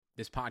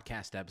This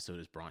podcast episode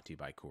is brought to you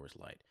by Coors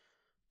Light.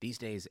 These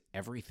days,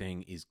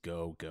 everything is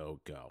go, go,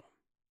 go.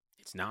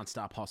 It's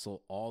nonstop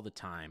hustle all the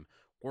time.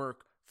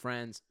 Work,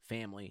 friends,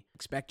 family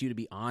expect you to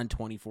be on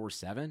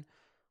 24/7.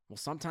 Well,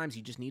 sometimes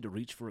you just need to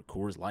reach for a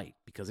Coors Light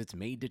because it's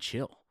made to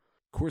chill.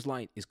 Coors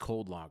Light is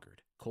cold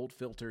lagered, cold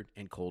filtered,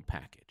 and cold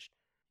packaged.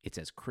 It's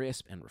as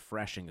crisp and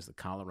refreshing as the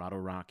Colorado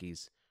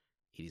Rockies.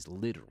 It is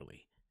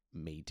literally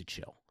made to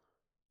chill.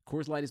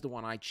 Coors Light is the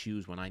one I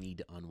choose when I need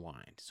to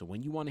unwind. So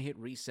when you want to hit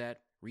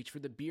reset, reach for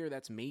the beer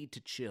that's made to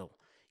chill.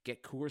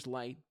 Get Coors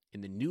Light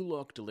in the new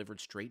look delivered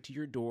straight to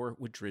your door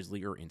with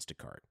Drizzly or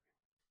Instacart.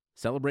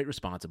 Celebrate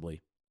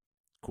responsibly.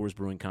 Coors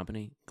Brewing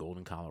Company,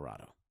 Golden,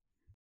 Colorado.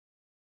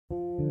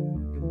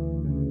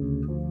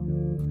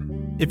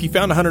 If you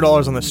found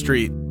 $100 on the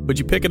street, would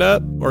you pick it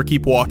up or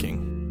keep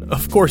walking?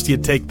 Of course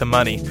you'd take the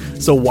money.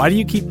 So why do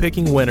you keep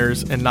picking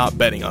winners and not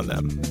betting on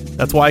them?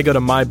 That's why I go to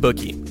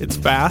MyBookie. It's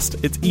fast,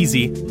 it's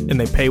easy, and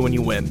they pay when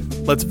you win.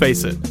 Let's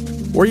face it,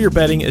 where you're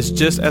betting is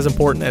just as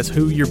important as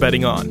who you're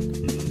betting on.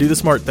 Do the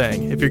smart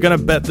thing. If you're going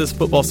to bet this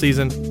football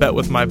season, bet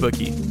with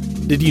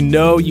MyBookie. Did you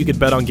know you could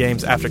bet on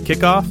games after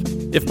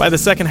kickoff? If by the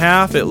second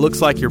half it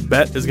looks like your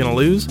bet is going to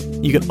lose,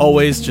 you can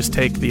always just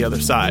take the other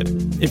side.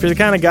 If you're the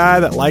kind of guy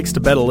that likes to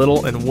bet a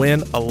little and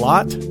win a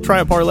lot, try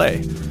a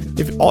parlay.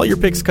 If all your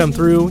picks come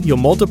through, you'll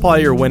multiply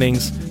your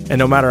winnings, and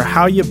no matter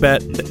how you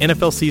bet, the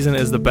NFL season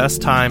is the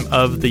best time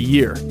of the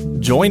year.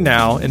 Join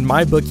now, and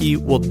MyBookie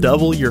will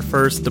double your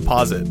first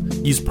deposit.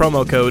 Use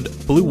promo code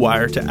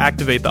BLUEWIRE to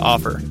activate the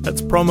offer.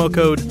 That's promo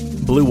code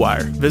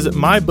BLUEWIRE. Visit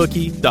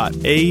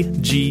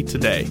mybookie.ag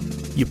today.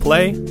 You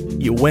play,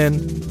 you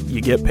win,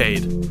 you get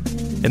paid.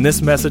 And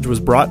this message was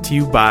brought to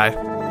you by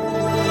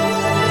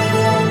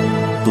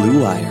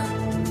Blue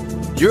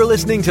Wire. You're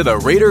listening to the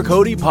Raider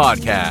Cody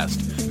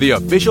Podcast, the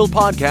official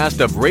podcast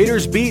of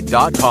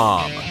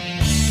RaidersBeat.com.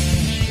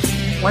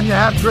 When you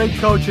have great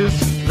coaches,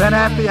 then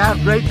after you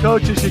have great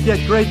coaches, you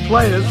get great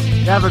players,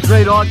 you have a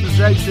great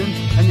organization,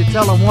 and you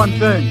tell them one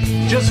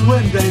thing: just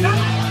win, baby.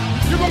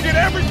 You're going to get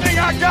everything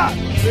I got.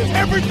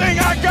 Everything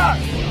I got.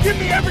 Give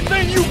me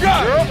everything you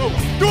got.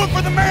 Yeah. Do it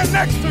for the man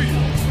next to you.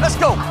 Let's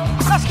go.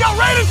 Let's go.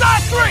 Raiders on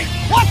three.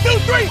 1, 2,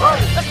 3.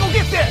 Let's go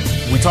get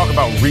this. We talk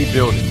about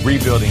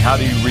rebuilding. How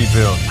do you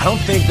rebuild? I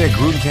don't think that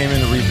Gruden came in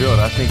to rebuild.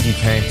 I think he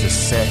came to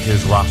set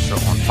his roster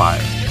on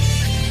fire.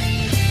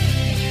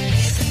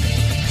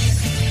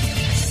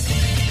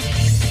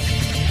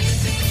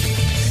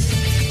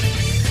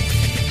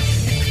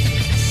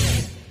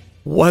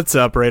 What's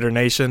up, Raider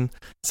Nation?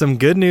 Some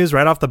good news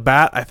right off the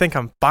bat. I think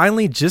I'm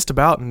finally just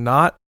about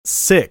not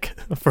sick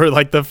for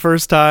like the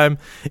first time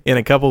in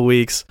a couple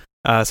weeks.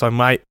 So I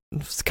might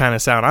kind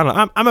of sound, I don't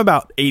know, I'm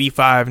about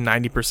 85,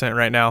 90%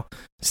 right now.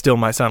 Still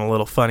might sound a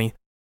little funny,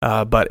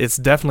 but it's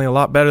definitely a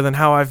lot better than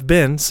how I've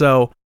been.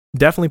 So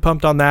definitely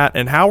pumped on that.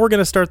 And how we're going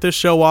to start this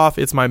show off,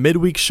 it's my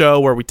midweek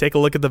show where we take a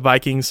look at the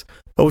Vikings.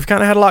 But we've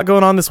kind of had a lot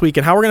going on this week.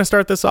 And how we're going to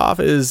start this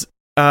off is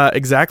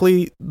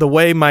exactly the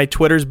way my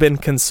Twitter's been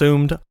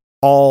consumed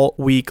all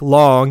week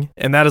long,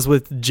 and that is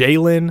with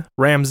Jalen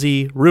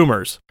Ramsey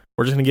rumors.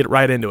 We're just going to get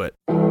right into it.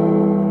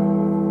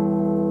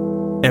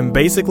 And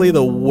basically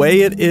the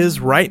way it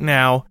is right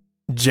now,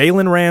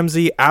 Jalen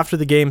Ramsey, after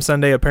the game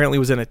Sunday, apparently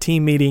was in a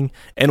team meeting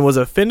and was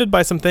offended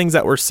by some things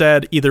that were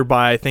said, either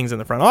by things in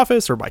the front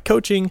office or by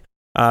coaching,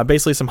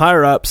 basically some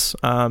higher-ups,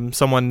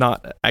 someone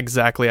not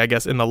exactly, I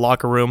guess, in the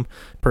locker room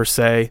per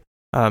se.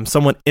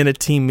 Someone in a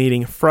team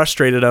meeting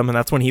frustrated him, and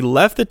that's when he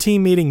left the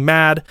team meeting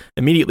mad,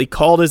 immediately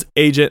called his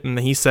agent, and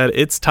he said,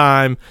 "It's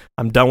time.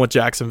 I'm done with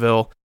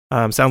Jacksonville."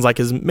 Sounds like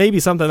is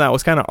maybe something that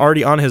was kind of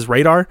already on his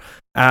radar,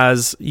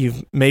 as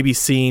you've maybe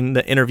seen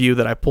the interview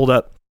that I pulled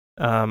up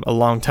a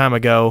long time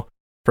ago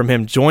from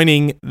him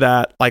joining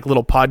that like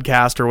little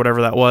podcast or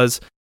whatever that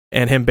was,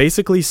 and him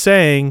basically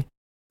saying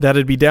that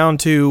it'd be down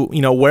to,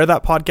 you know, where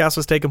that podcast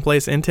was taking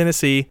place in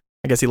Tennessee.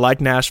 I guess he liked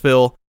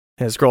Nashville.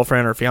 His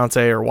girlfriend or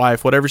fiance or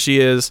wife, whatever she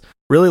is,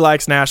 really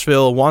likes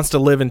Nashville, wants to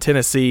live in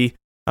Tennessee.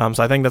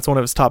 So I think that's one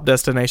of his top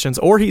destinations.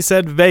 Or he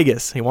said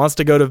Vegas. He wants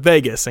to go to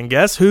Vegas. And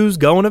guess who's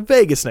going to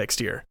Vegas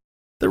next year?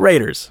 The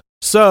Raiders.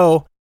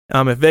 So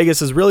if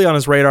Vegas is really on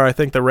his radar, I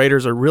think the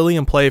Raiders are really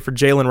in play for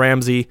Jalen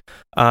Ramsey.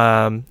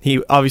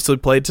 He obviously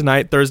played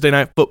tonight, Thursday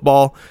Night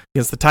Football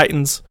against the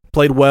Titans.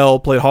 Played well,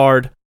 played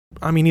hard.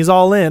 I mean, he's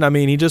all in. I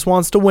mean, he just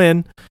wants to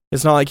win.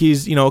 It's not like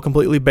he's, you know,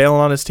 completely bailing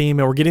on his team.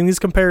 And we're getting these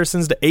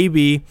comparisons to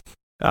AB.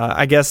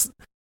 I guess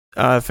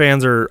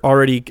fans are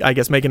already, I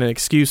guess, making an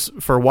excuse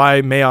for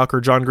why Mayock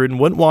or John Gruden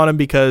wouldn't want him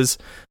because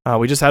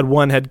we just had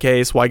one head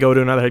case. Why go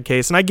to another head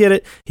case? And I get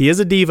it. He is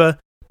a diva.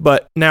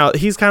 But now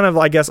he's kind of,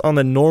 I guess, on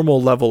the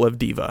normal level of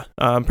diva.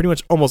 Pretty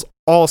much almost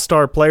all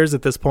star players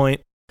at this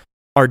point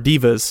are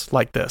divas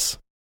like this.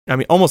 I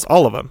mean, almost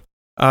all of them.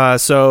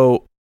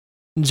 So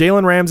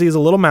Jalen Ramsey is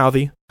a little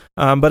mouthy.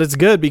 But it's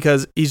good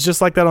because he's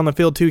just like that on the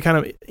field too.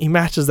 He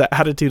matches that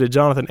attitude of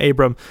Jonathan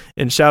Abram,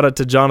 and shout out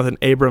to Jonathan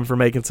Abram for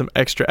making some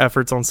extra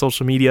efforts on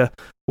social media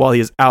while he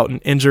is out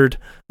and injured.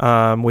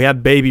 We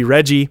had baby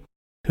Reggie,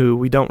 who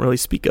we don't really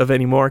speak of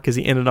anymore because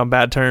he ended on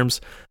bad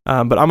terms.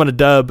 But I'm going to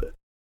dub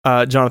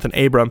Jonathan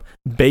Abram,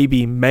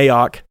 baby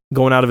Mayock,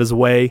 going out of his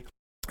way,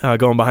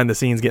 going behind the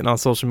scenes, getting on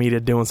social media,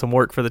 doing some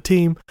work for the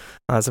team.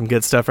 Some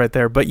good stuff right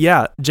there. But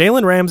yeah,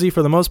 Jalen Ramsey,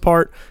 for the most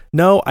part,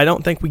 no, I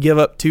don't think we give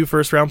up 2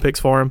 first-round picks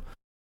for him.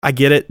 I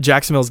get it.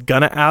 Jacksonville's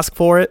going to ask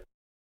for it,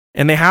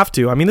 and they have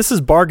to. I mean, this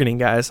is bargaining,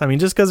 guys. I mean,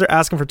 just because they're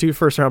asking for 2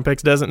 first-round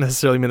picks doesn't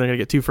necessarily mean they're going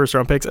to get 2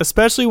 first-round picks,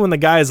 especially when the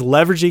guy is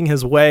leveraging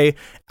his way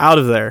out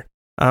of there.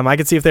 I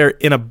could see if they're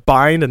in a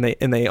bind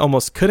and they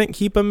almost couldn't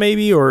keep him,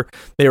 maybe, or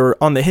they were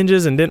on the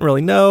hinges and didn't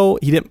really know.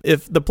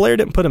 If the player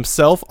didn't put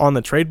himself on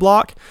the trade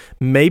block,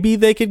 maybe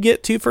they could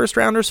get 2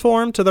 first-rounders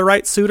for him to the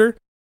right suitor.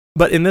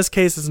 But in this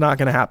case, it's not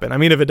going to happen. I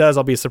mean, if it does,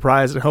 I'll be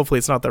surprised, and hopefully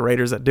it's not the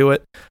Raiders that do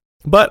it.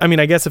 But I mean,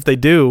 I guess if they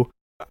do,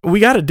 we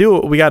got to do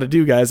what we got to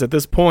do, guys. At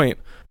this point,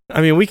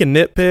 I mean, we can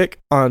nitpick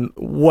on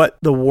what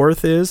the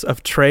worth is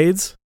of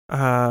trades.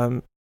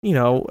 I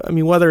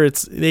mean, whether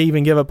it's they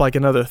even give up like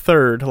another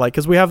third, like,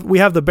 because we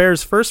have the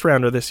Bears' first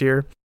rounder this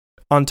year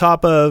on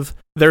top of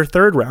their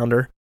third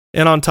rounder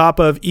and on top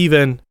of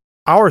even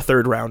our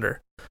third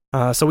rounder.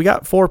 So we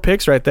got 4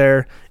 picks right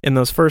there in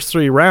those first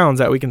 3 rounds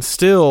that we can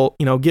still,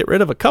 get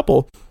rid of a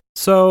couple.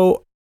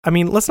 So, I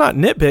mean, let's not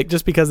nitpick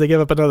just because they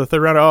give up another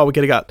third rounder. Oh, we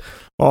could have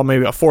got,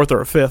 maybe a 4th or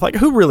a 5th. Like,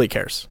 who really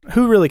cares?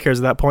 Who really cares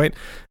at that point?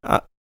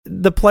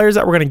 The players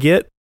that we're going to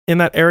get in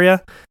that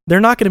area, they're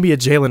not going to be a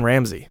Jalen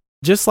Ramsey.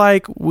 Just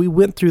like we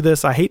went through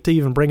this, I hate to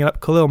even bring it up,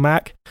 Khalil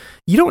Mack.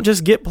 You don't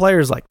just get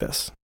players like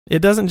this.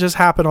 It doesn't just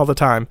happen all the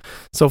time.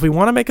 So if we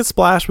want to make a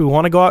splash, we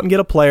want to go out and get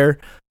a player.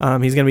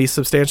 He's going to be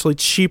substantially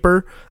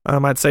cheaper.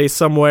 I'd say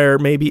somewhere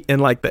maybe in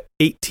like the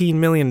 $18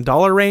 million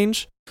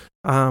range,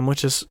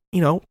 which is,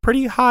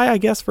 pretty high, I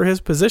guess, for his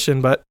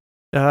position. But,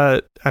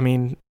 I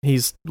mean,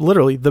 he's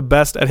literally the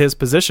best at his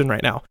position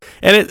right now.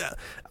 And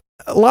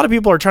a lot of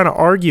people are trying to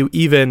argue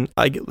even,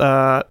 like,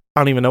 I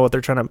don't even know what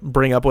they're trying to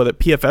bring up with it,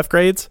 PFF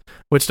grades,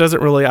 which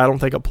doesn't really, I don't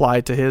think,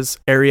 apply to his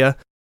area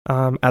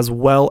as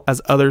well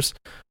as others.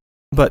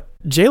 But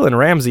Jalen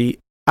Ramsey,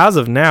 as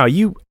of now,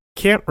 you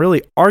can't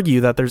really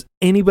argue that there's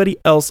anybody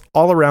else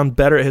all around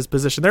better at his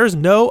position. There is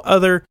no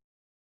other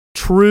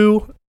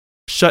true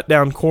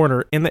shutdown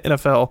corner in the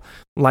NFL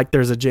like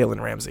there's a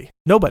Jalen Ramsey.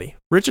 Nobody.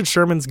 Richard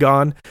Sherman's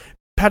gone.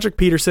 Patrick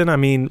Peterson, I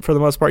mean, for the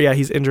most part, yeah,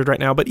 he's injured right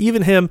now, but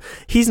even him,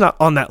 he's not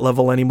on that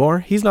level anymore.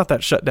 He's not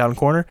that shutdown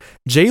corner.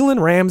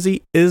 Jalen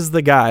Ramsey is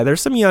the guy.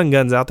 There's some young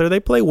guns out there. They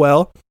play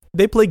well.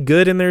 They play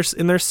good in their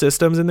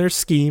systems, in their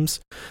schemes.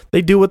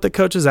 They do what the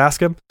coaches ask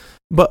them.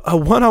 But a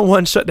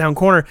one-on-one shutdown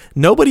corner,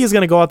 nobody is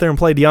going to go out there and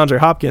play DeAndre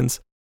Hopkins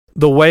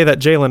the way that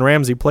Jalen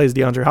Ramsey plays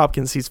DeAndre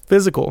Hopkins. He's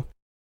physical.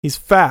 He's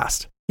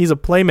fast. He's a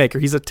playmaker.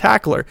 He's a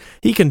tackler.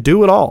 He can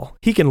do it all.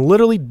 He can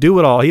literally do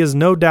it all. He is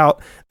no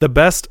doubt the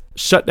best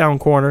shutdown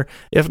corner,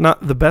 if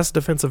not the best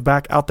defensive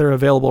back out there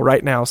available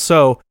right now.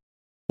 So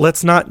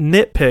let's not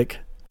nitpick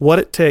what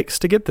it takes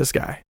to get this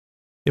guy.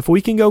 If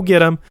we can go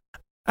get him,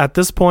 at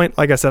this point,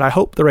 like I said, I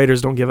hope the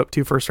Raiders don't give up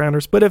 2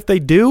 first-rounders. But if they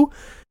do,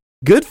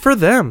 good for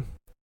them.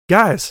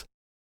 Guys,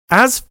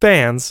 as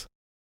fans,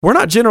 we're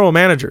not general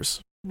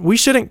managers. We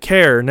shouldn't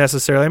care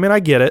necessarily. I mean, I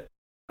get it.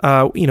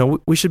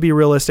 We should be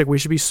realistic. We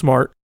should be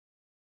smart.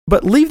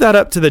 But leave that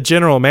up to the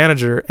general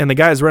manager and the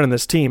guys running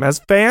this team.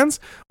 As fans,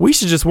 we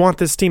should just want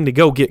this team to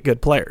go get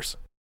good players.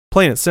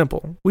 Plain and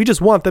simple. We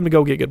just want them to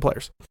go get good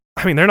players.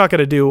 I mean, they're not going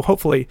to do,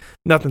 hopefully,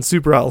 nothing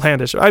super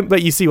outlandish.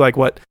 But you see, like,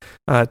 what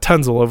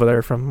Tunzel over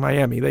there from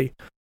Miami,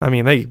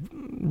 they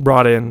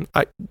brought in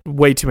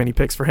way too many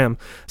picks for him.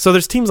 So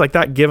there's teams like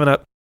that giving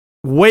up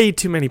way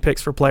too many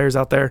picks for players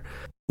out there.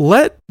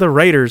 Let the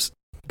Raiders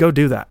go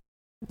do that.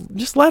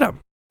 Just let them.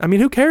 I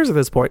mean, who cares at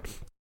this point?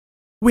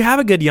 We have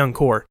a good young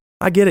core.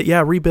 I get it.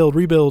 Yeah,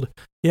 rebuild.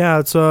 Yeah,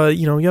 it's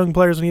young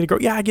players need to grow.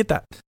 Yeah, I get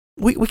that.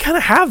 We kind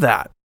of have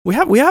that. We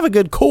have a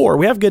good core.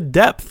 We have good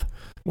depth.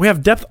 We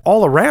have depth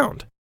all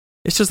around.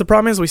 It's just the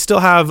problem is we still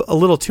have a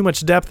little too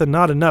much depth and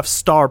not enough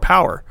star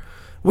power.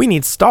 We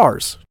need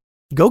stars.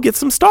 Go get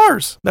some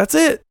stars. That's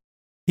it.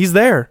 He's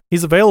there.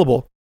 He's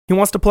available. He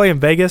wants to play in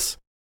Vegas.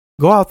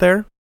 Go out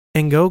there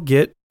and go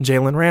get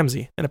Jalen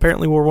Ramsey. And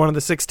apparently we're one of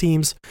the 6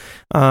 teams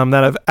that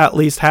have at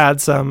least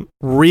had some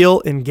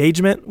real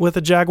engagement with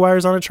the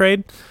Jaguars on a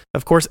trade.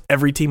 Of course,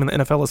 every team in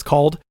the NFL is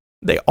called.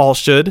 They all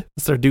should.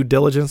 It's their due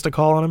diligence to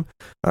call on him.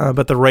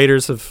 But the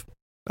Raiders have,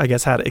 I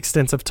guess, had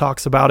extensive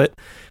talks about it.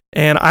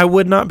 And I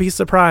would not be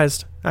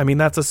surprised. I mean,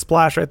 that's a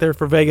splash right there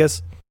for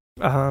Vegas.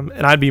 And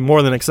I'd be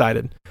more than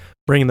excited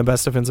bringing the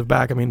best defensive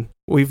back. I mean,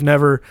 we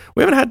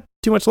haven't had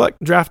too much luck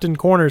drafting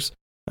corners.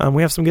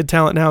 We have some good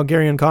talent now.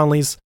 Garyon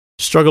Conley's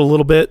struggled a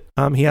little bit.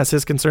 He has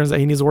his concerns that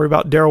he needs to worry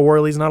about. Daryl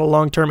Worley's not a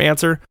long-term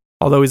answer,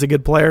 although he's a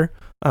good player.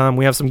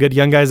 We have some good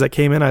young guys that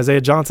came in.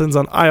 Isaiah Johnson's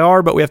on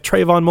IR, but we have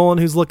Trayvon Mullen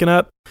who's looking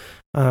up.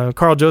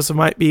 Carl Joseph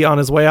might be on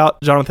his way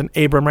out. Jonathan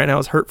Abram right now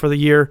is hurt for the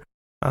year.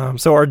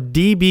 So our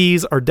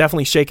DBs are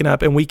definitely shaken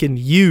up, and we can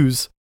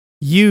use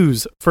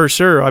for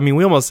sure. I mean,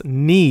 we almost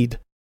need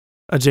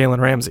a Jalen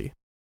Ramsey.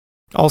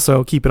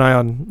 Also, keep an eye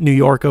on New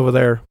York over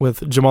there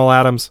with Jamal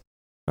Adams.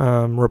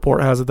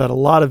 Report has it that a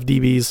lot of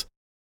DBs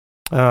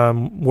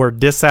were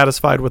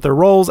dissatisfied with their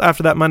roles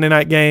after that Monday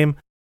night game.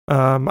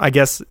 I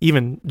guess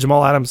even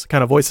Jamal Adams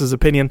kind of voiced his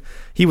opinion.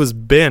 He was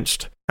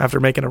benched after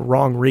making a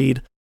wrong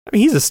read. I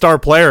mean, he's a star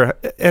player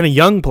and a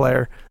young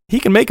player. He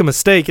can make a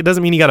mistake. It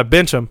doesn't mean you got to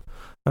bench him.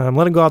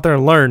 Let him go out there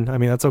and learn. I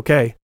mean, that's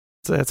okay.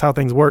 That's how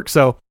things work.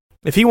 So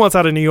if he wants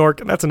out of New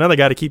York, that's another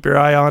guy to keep your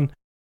eye on.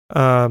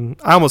 I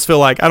almost feel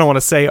like, I don't want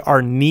to say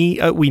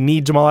we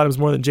need Jamal Adams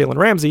more than Jalen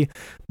Ramsey,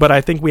 but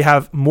I think we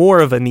have more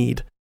of a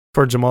need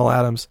for Jamal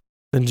Adams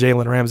than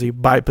Jalen Ramsey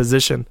by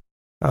position.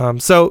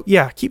 So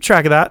yeah, keep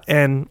track of that.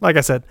 And like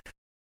I said,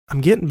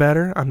 I'm getting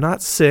better. I'm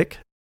not sick,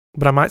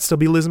 but I might still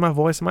be losing my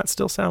voice. I might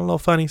still sound a little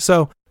funny.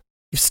 So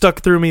you've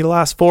stuck through me the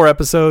last 4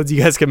 episodes.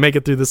 You guys can make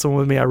it through this one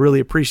with me. I really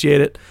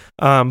appreciate it.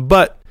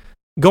 But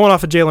going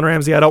off of Jalen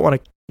Ramsey, I don't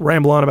want to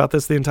ramble on about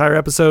this the entire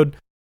episode.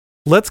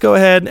 Let's go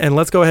ahead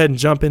and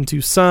jump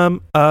into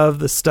some of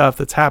the stuff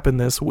that's happened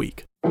this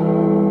week.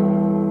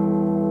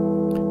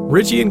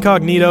 Richie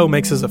Incognito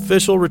makes his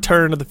official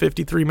return to the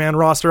 53-man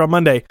roster on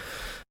Monday.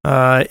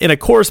 In a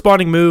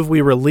corresponding move,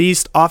 we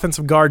released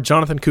offensive guard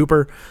Jonathan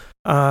Cooper.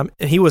 And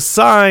he was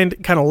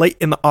signed kind of late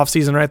in the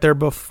offseason, right there,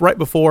 right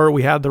before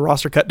we had the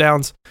roster cut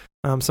downs.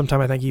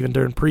 Sometime I think even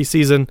during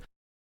preseason.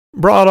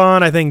 Brought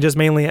on, I think, just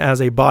mainly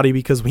as a body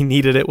because we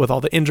needed it with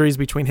all the injuries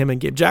between him and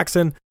Gabe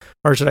Jackson.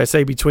 Or should I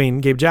say between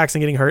Gabe Jackson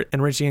getting hurt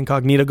and Richie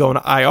Incognito going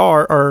to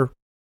IR,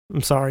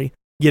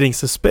 getting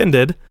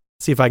suspended.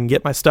 See if I can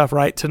get my stuff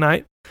right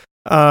tonight.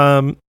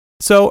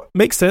 So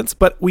makes sense,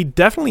 but we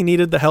definitely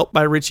needed the help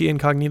by Richie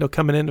Incognito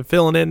coming in and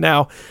filling in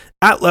now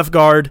at left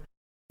guard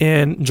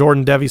in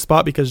Jordan Devy's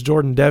spot because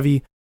Jordan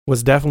Devy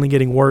was definitely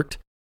getting worked.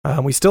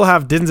 We still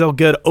have Denzel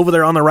Good over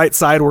there on the right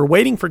side. We're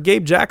waiting for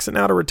Gabe Jackson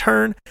now to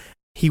return.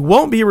 He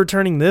won't be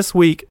returning this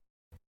week,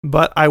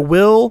 but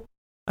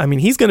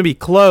he's going to be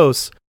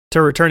close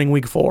to returning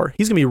week 4.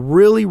 He's going to be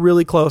really,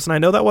 really close. And I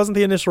know that wasn't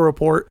the initial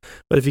report,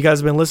 but if you guys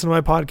have been listening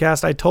to my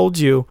podcast, I told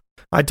you.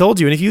 And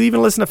if you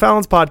even listen to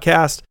Fallon's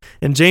podcast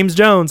and James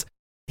Jones,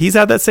 he's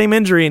had that same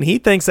injury and he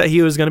thinks that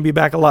he was going to be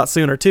back a lot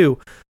sooner too.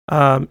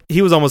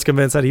 He was almost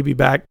convinced that he'd be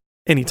back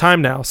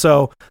anytime now.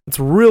 So it's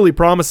really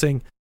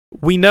promising.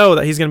 We know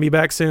that he's going to be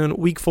back soon.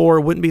 Week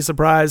 4, wouldn't be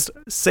surprised.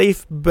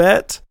 Safe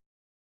bet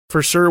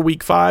for sure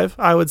week 5,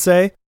 I would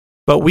say.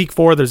 But week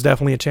 4, there's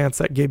definitely a chance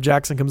that Gabe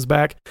Jackson comes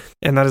back.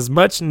 And that is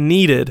much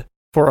needed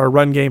for our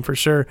run game for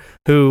sure,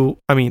 who,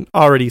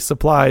 already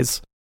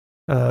supplies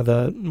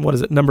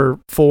number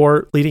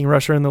 4 leading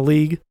rusher in the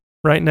league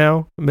right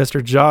now,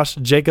 Mr. Josh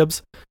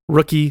Jacobs,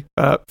 rookie,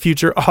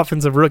 future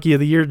offensive rookie of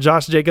the year,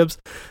 Josh Jacobs.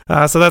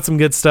 So that's some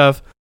good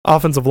stuff.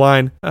 Offensive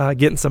line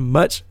getting some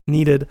much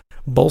needed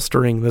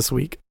bolstering this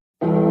week.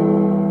 And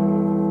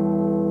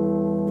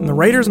the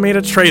Raiders made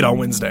a trade on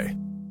Wednesday.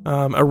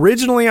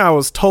 Originally, I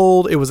was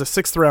told it was a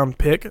 6th round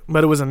pick,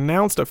 but it was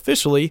announced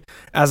officially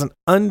as an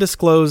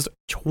undisclosed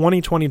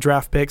 2020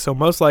 draft pick, so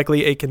most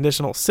likely a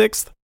conditional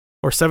 6th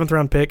or 7th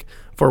round pick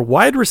for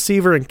wide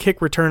receiver and kick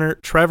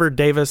returner Trevor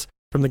Davis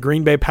from the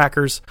Green Bay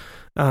Packers.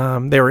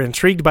 They were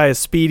intrigued by his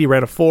speed. He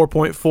ran a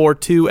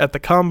 4.42 at the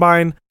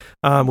combine.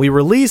 We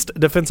released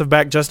defensive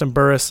back Justin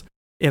Burris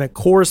in a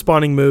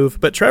corresponding move,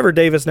 but Trevor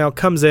Davis now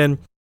comes in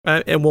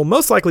and will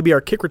most likely be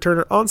our kick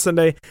returner on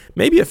Sunday,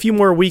 maybe a few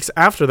more weeks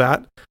after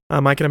that.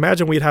 I can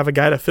imagine we'd have a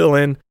guy to fill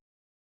in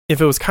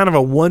if it was kind of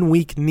a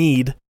 1-week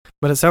need,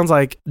 but it sounds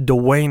like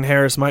Dwayne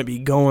Harris might be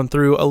going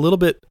through a little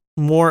bit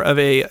more of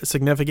a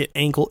significant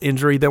ankle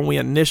injury than we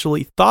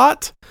initially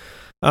thought,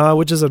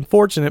 which is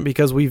unfortunate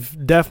because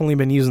we've definitely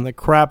been using the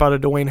crap out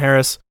of Dwayne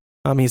Harris.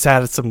 He's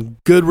had some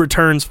good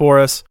returns for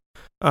us.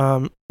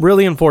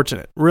 Really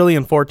unfortunate.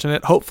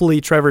 Hopefully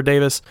Trevor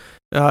Davis,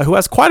 who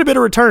has quite a bit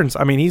of returns.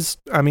 He's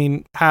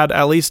had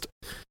at least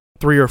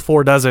 3 or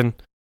 4 dozen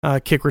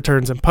kick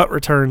returns and punt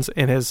returns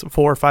in his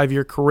 4 or 5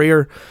 year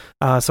career.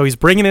 So he's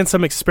bringing in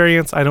some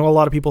experience. I know a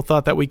lot of people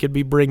thought that we could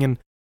be bringing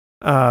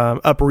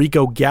up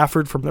Rico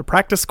Gafford from the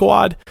practice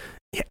squad.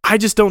 I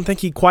just don't think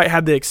he quite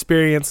had the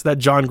experience that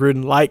John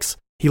Gruden likes.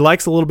 He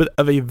likes a little bit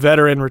of a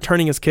veteran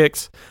returning his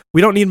kicks.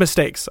 We don't need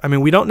mistakes.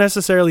 We don't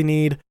necessarily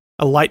need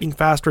a lightning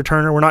fast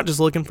returner. We're not just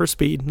looking for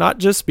speed, not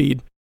just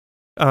speed.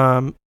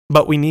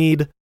 But we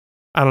need,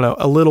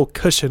 a little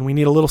cushion. We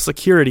need a little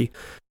security.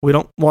 We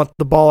don't want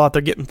the ball out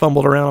there getting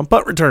fumbled around on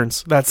punt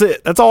returns. That's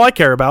it. That's all I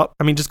care about.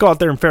 Just go out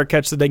there and fair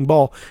catch the dang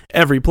ball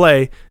every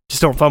play.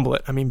 Just don't fumble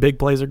it. Big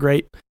plays are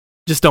great.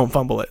 Just don't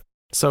fumble it.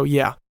 So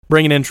yeah,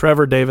 bringing in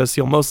Trevor Davis,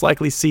 you'll most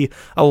likely see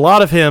a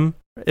lot of him,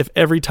 if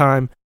every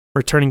time,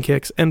 returning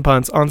kicks and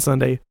punts on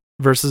Sunday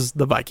versus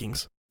the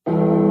Vikings.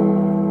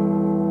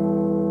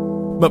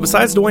 But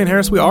besides Dwayne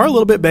Harris, we are a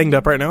little bit banged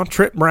up right now.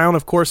 Trent Brown,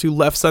 of course, who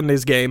left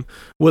Sunday's game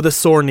with a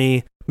sore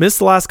knee, missed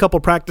the last couple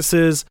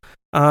practices.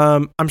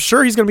 I'm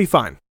sure he's going to be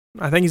fine.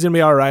 I think he's going to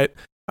be all right.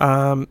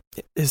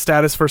 His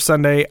status for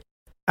Sunday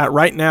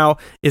right now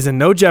is in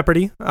no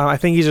jeopardy. I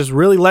think he's just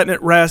really letting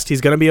it rest.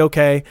 He's going to be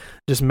okay.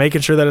 Just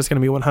making sure that it's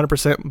going to be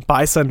 100%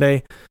 by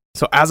Sunday.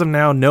 So as of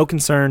now, no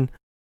concern.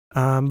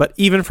 But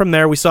even from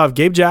there, we still have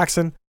Gabe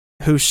Jackson,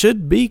 who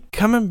should be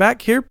coming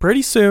back here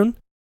pretty soon.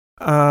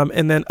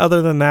 And then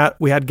other than that,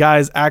 we had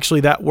guys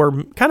actually that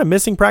were kind of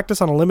missing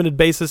practice on a limited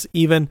basis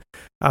even,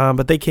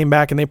 but they came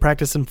back and they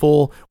practiced in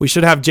full. We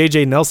should have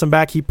JJ Nelson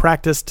back. He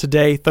practiced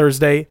today,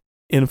 Thursday,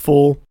 in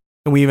full.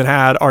 And we even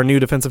had our new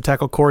defensive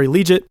tackle, Corey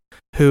Leggett,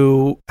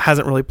 who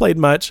hasn't really played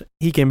much.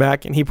 He came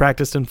back and he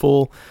practiced in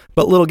full.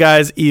 But little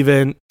guys,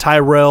 even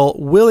Tyrell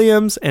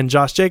Williams and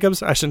Josh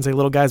Jacobs, I shouldn't say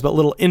little guys, but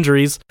little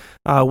injuries.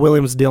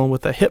 Williams dealing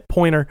with a hip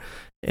pointer,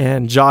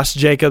 and Josh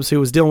Jacobs,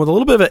 who was dealing with a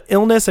little bit of an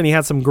illness, and he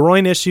had some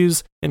groin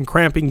issues and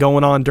cramping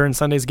going on during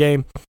Sunday's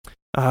game.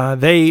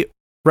 They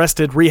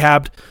rested,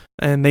 rehabbed,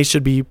 and they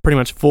should be pretty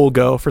much full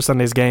go for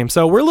Sunday's game.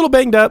 So we're a little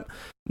banged up.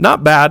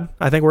 Not bad.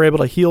 I think we're able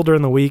to heal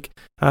during the week,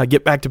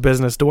 get back to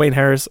business. Dwayne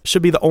Harris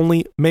should be the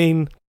only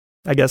main,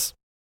 I guess,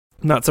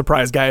 not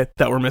surprise guy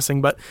that we're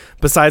missing. But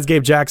besides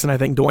Gabe Jackson, I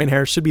think Dwayne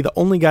Harris should be the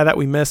only guy that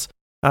we miss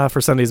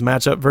for Sunday's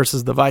matchup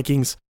versus the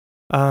Vikings.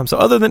 So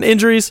other than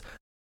injuries,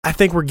 I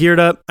think we're geared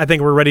up. I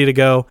think we're ready to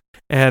go.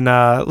 And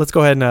let's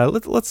go ahead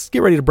and let's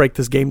get ready to break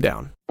this game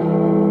down.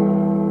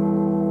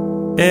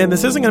 And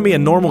this isn't going to be a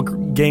normal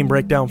game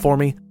breakdown for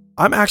me.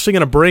 I'm actually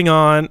going to bring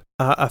on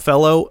a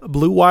fellow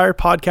Blue Wire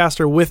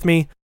podcaster with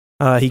me.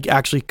 He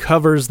actually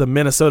covers the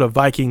Minnesota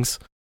Vikings.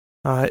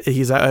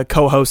 He's a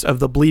co-host of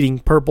the Bleeding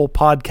Purple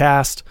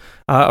podcast,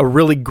 a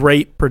really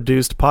great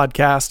produced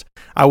podcast.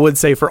 I would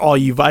say for all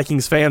you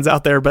Vikings fans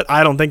out there, but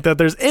I don't think that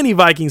there's any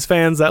Vikings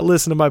fans that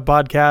listen to my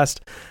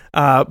podcast.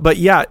 But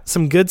yeah,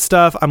 some good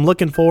stuff. I'm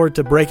looking forward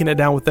to breaking it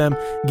down with them,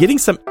 getting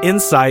some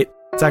insight.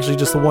 It's actually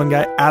just the one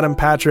guy, Adam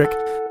Patrick,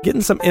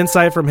 getting some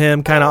insight from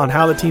him kind of on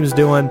how the team's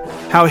doing,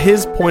 how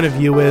his point of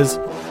view is.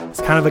 He's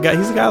kind of a guy,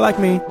 he's a guy like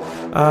me,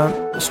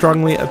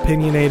 strongly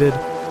opinionated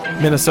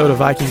Minnesota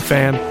Viking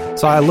fan.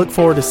 So I look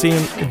forward to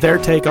seeing their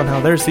take on how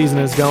their season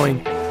is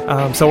going.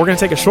 So we're going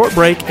to take a short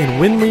break, and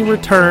when we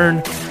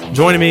return,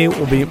 joining me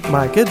will be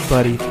my good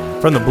buddy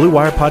from the Blue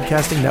Wire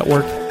Podcasting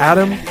Network,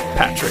 Adam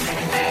Patrick.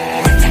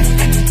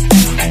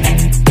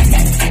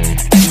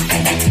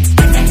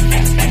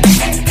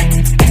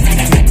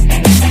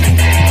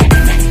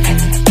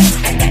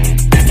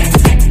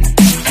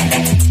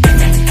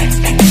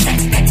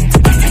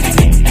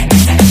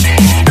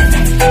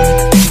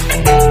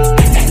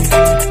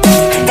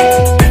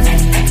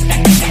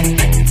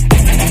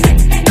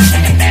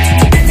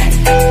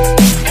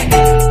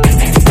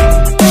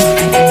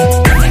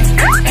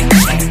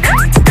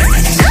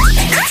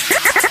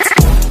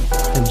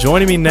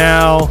 Joining me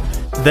now,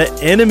 the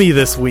enemy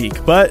this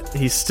week, but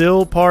he's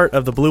still part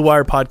of the Blue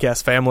Wire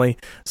podcast family.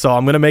 So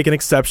I'm going to make an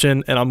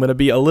exception, and I'm going to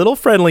be a little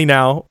friendly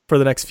now for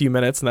the next few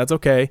minutes, and that's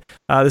okay.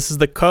 This is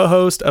the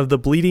co-host of the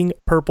Bleeding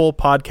Purple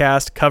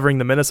podcast covering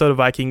the Minnesota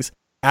Vikings,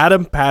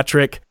 Adam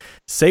Patrick.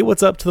 Say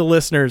what's up to the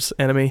listeners,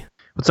 enemy.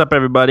 What's up,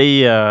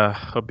 everybody?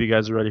 Hope you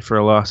guys are ready for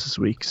a loss this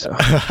week. So.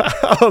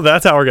 Oh,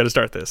 that's how we're going to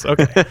start this.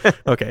 Okay.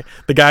 Okay.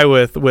 The guy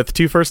with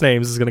two first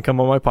names is going to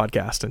come on my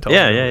podcast and tell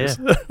Yeah.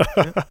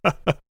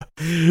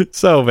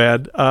 So,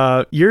 man,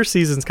 your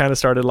season's kind of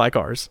started like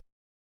ours.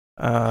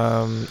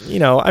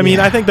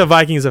 I think the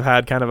Vikings have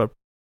had kind of a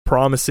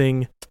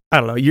promising,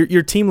 I don't know,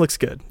 your team looks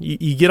good.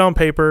 You get on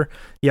paper,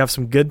 you have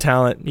some good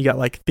talent. You got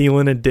like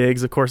Thielen and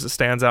Diggs, of course, it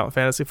stands out in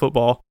fantasy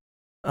football.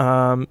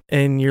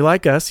 And you're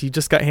like us, you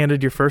just got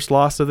handed your first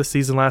loss of the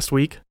season last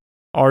week.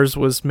 Ours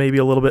was maybe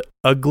a little bit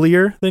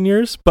uglier than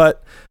yours,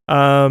 but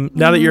now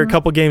that you're a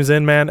couple games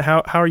in, man,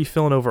 how are you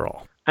feeling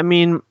overall? I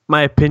mean,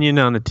 my opinion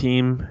on the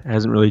team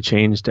hasn't really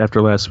changed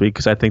after last week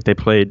because I think they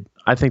played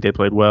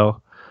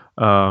well,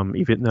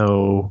 even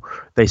though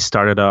they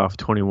started off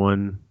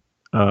 21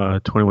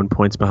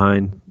 points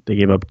behind. They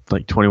gave up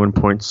like 21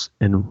 points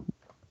in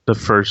the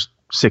first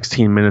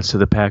 16 minutes to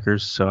the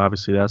Packers, so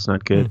obviously that's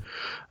not good.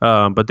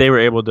 But they were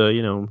able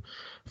to,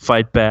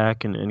 fight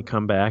back and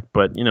come back.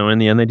 But, in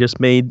the end, they just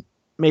made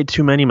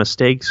too many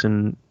mistakes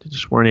and they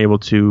just weren't able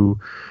to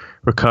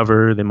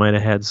recover. They might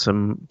have had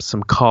some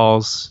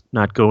calls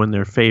not go in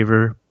their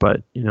favor,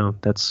 but,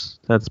 that's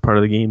part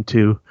of the game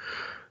too.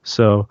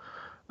 So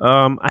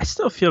I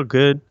still feel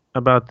good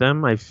about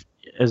them.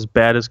 As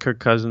bad as Kirk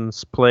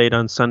Cousins played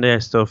on Sunday, I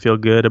still feel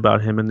good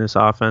about him in this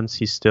offense.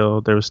 He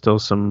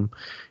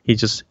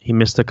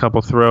missed a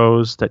couple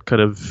throws that could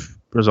have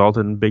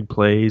resulted in big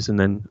plays, and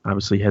then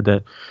obviously had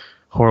that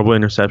horrible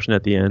interception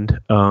at the end.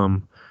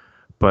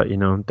 But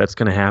that's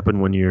going to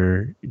happen when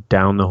you're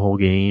down the whole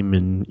game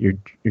and you're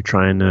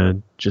trying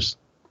to just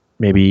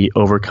maybe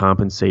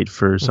overcompensate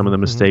for some of the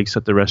mistakes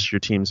that the rest of your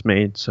team's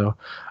made. So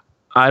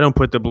I don't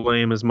put the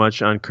blame as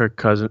much on Kirk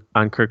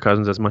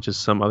Cousins as much as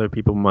some other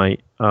people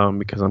might,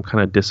 because I'm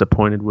kind of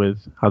disappointed with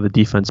how the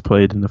defense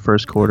played in the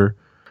first quarter.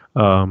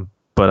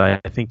 But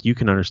I think you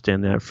can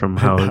understand that from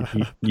how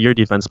your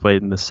defense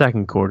played in the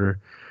second quarter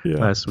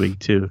last week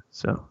too.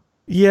 So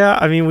yeah,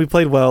 I mean, we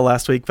played well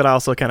last week, but I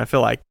also kind of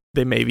feel like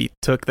they maybe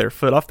took their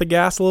foot off the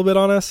gas a little bit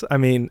on us. I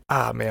mean,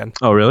 man.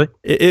 Oh, really?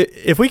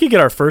 If we could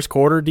get our first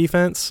quarter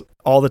defense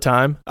all the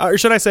time, or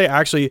should I say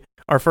actually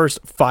our first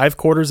 5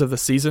 quarters of the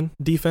season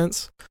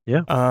defense.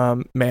 Yeah.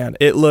 Man,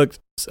 it looked,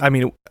 I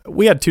mean,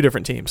 we had 2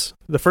 different teams.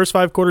 The first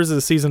 5 quarters of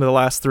the season to the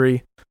last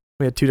 3,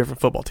 We had 2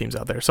 different football teams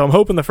out there. So I'm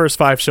hoping the first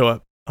 5 show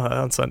up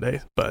on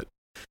Sunday. But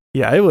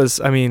yeah, it was,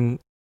 I mean,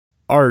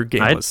 our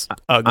game was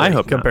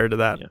ugly compared to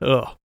that. Yeah.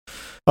 Ugh.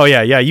 Oh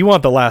yeah. You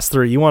want the last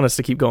 3. You want us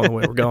to keep going the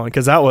way we're going.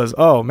 Because that was,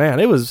 oh man,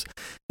 it was,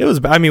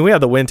 I mean, we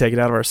had the win taken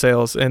out of our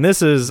sails. And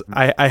this is,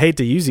 I hate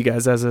to use you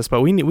guys as this,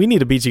 but we need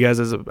to beat you guys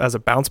as a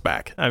bounce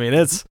back. I mean,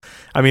 it's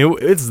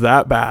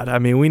that bad. I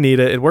mean, we need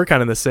it. We're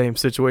kind of in the same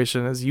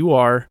situation as you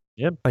are.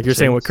 Yep. Like you're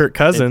saying with Kirk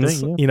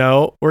Cousins, thing, yeah. You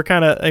know, we're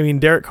kind of, I mean,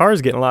 Derek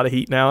Carr's getting a lot of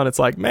heat now. And it's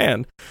like,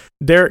 man,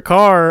 Derek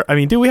Carr, I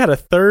mean, dude, we had a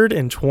 3rd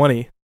and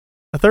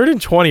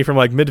 20 from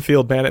like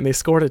midfield bandit, and they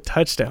scored a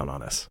touchdown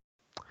on us.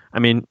 I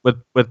mean,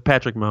 with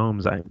Patrick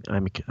Mahomes,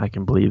 I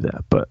can believe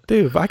that. But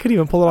dude, I could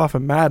even pull it off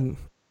in Madden.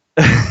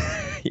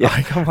 Yeah.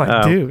 Like, I'm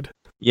like, dude.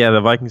 Yeah, the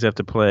Vikings have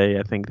to play.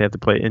 I think they have to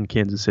play in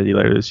Kansas City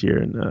later this year,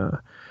 and I'm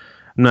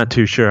not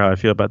too sure how I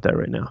feel about that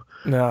right now.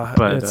 No,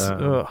 but it's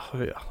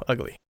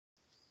ugly.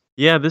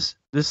 Yeah, this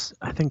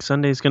I think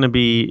Sunday is going to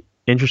be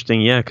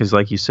interesting. Yeah, because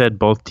like you said,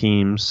 both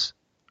teams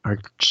are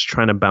just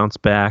trying to bounce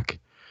back,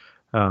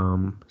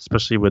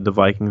 especially with the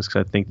Vikings,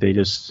 because I think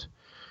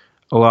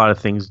a lot of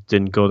things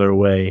didn't go their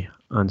way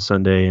on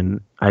Sunday, and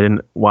I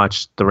didn't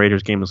watch the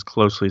Raiders game as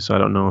closely, so I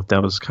don't know if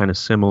that was kind of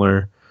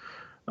similar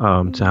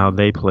to how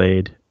they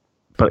played.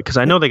 But because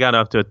I know they got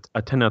off to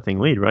a 10-0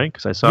 lead, right?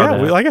 Because I saw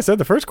that. Yeah, like I said,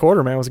 the first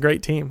quarter, man, was a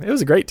great team. It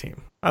was a great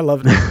team. I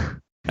loved it.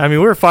 I mean,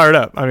 we were fired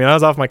up. I mean, I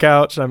was off my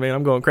couch. I mean,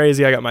 I'm going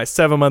crazy. I got my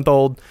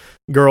 7-month-old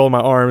girl in my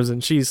arms,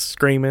 and she's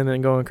screaming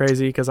and going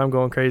crazy because I'm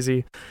going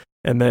crazy.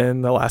 And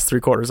then the last 3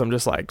 quarters, I'm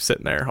just like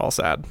sitting there all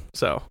sad.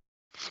 So,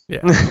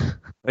 yeah.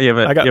 You have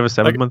a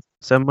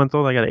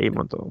 7-month-old? I got an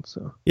 8-month-old.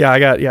 So yeah, I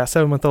got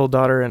 7-month-old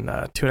daughter and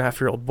a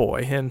 2.5-year-old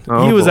boy. And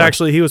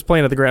he was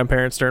playing at the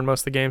grandparents during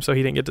most of the game, so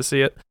he didn't get to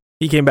see it.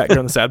 He came back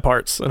during the sad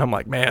parts, and I'm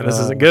like, man, this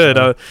isn't good.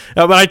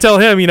 But I tell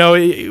him, you know,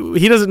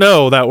 he doesn't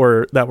know that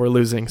we're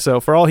losing. So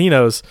for all he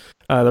knows,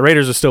 the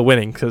Raiders are still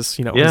winning because,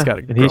 you know, he's got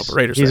to grow up a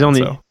Raiders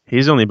fan.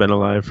 He's only been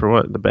alive for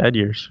what, the bad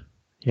years.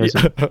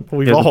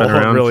 We've all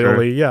really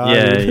only, yeah.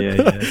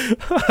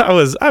 I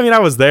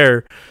was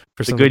there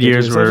for some the good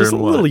years. Were just a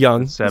little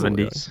young.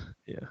 70s.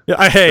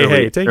 Yeah.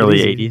 Hey, take early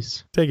it easy.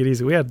 80s. Take it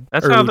easy. We had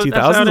that's early 2000s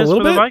that's how it is a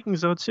little for bit. The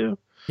Vikings though too.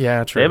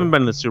 Yeah, true. They haven't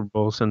been in the Super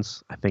Bowl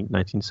since I think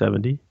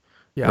 1970.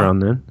 Yeah. Around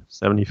then,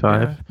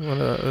 75,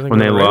 when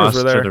they lost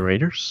to the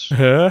Raiders.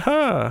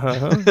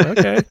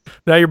 Okay.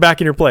 Now you're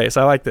back in your place.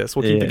 I like this.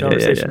 We'll keep the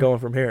conversation going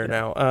from here.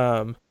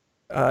 Now,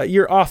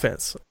 your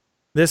offense.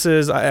 This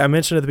is, I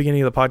mentioned at the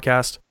beginning of the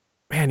podcast,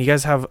 man, you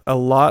guys have a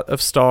lot of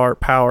star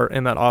power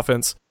in that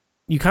offense.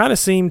 You kind of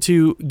seem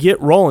to get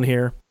rolling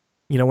here.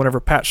 You know, whenever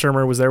Pat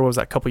Shurmur was there, what was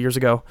that, a couple years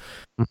ago?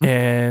 Mm-hmm.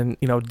 And,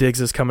 you know,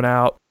 Diggs is coming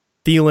out.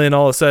 Thielen,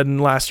 all of a sudden,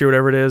 last year,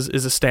 whatever it is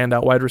a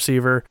standout wide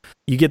receiver.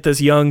 You get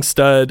this young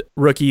stud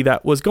rookie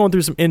that was going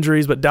through some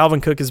injuries, but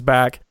Dalvin Cook is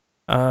back,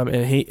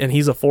 and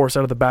he's a force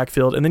out of the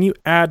backfield. And then you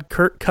add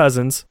Kirk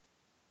Cousins,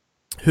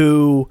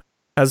 who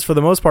has, for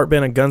the most part,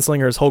 been a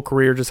gunslinger his whole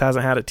career, just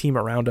hasn't had a team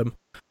around him.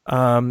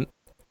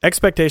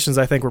 Expectations,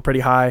 I think, were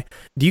pretty high.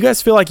 Do you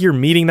guys feel like you're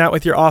meeting that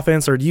with your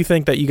offense, or do you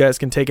think that you guys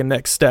can take a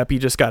next step? You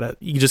just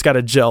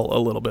gotta gel a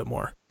little bit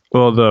more.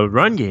 Well, the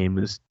run game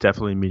is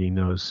definitely meeting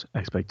those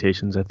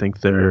expectations. I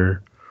think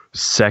they're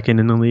second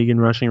in the league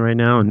in rushing right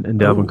now, and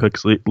Dalvin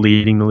Cook's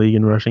leading the league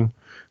in rushing.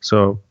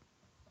 So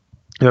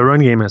the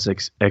run game has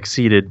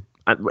exceeded.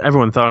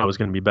 Everyone thought it was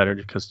going to be better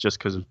because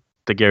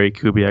the Gary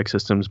Kubiak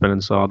system's been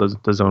installed,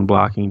 the zone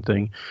blocking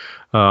thing.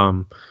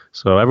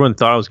 So everyone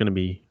thought it was going to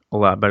be a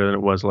lot better than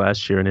it was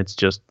last year, and it's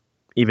just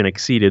even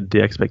exceeded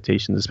the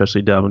expectations,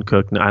 especially Dalvin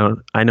Cook. Now,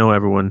 I know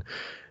everyone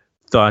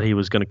thought he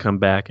was going to come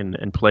back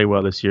and play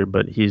well this year,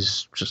 but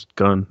he's just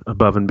gone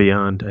above and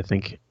beyond, I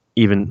think,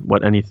 even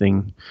what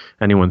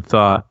anyone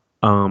thought.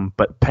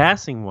 But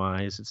passing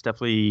wise, it's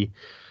definitely,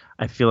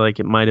 I feel like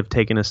it might have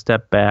taken a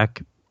step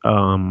back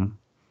from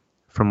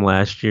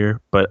last year,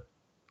 but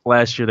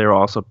last year they were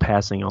also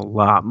passing a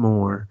lot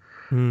more.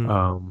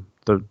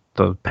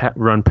 The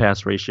run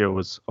pass ratio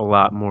was a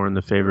lot more in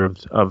the favor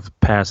of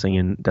passing,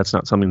 and that's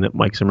not something that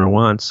Mike Zimmer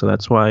wants. So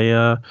that's why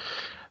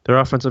their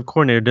offensive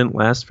coordinator didn't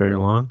last very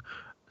long.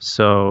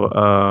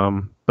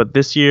 So, but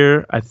this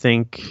year, I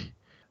think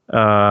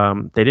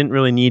they didn't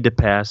really need to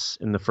pass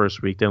in the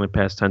first week. They only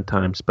passed 10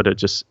 times, but it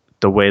just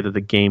the way that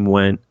the game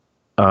went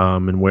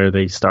and where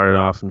they started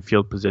off in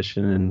field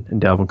position,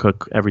 and Dalvin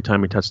Cook, every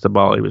time he touched the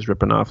ball, he was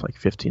ripping off like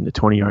 15 to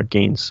 20-yard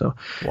gains. So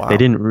they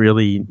didn't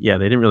really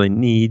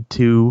need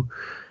to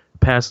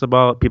pass the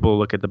ball. People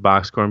look at the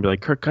box score and be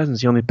like, Kirk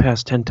Cousins, he only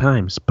passed 10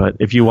 times. But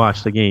if you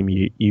watch the game,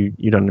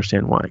 you'd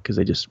understand why, because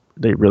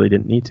they really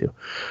didn't need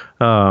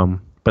to.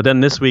 But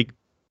then this week,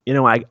 you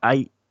know,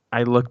 I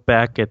look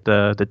back at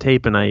the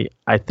tape, and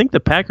I think the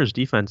Packers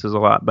defense is a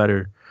lot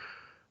better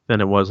than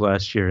it was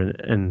last year,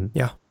 and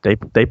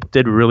they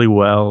did really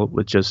well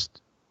with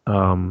just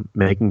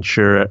making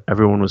sure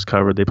everyone was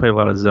covered. They played a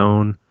lot of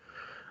zone,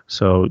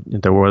 so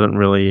there wasn't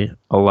really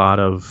a lot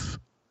of,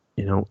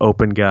 you know,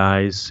 open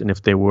guys, and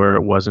if they were,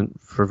 it wasn't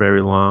for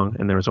very long,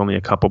 and there was only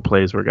a couple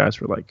plays where guys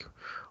were like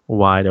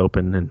wide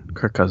open, and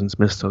Kirk Cousins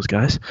missed those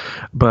guys.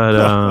 But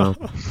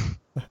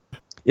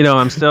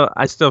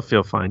I still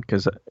feel fine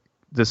because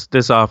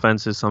this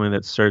offense is something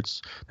that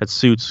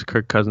suits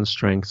Kirk Cousins'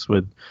 strengths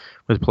with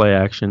play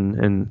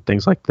action and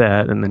things like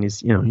that. And then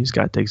he's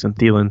got Diggs and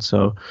Thielen,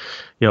 so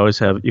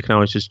you can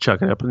always just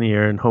chuck it up in the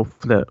air and hope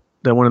that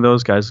one of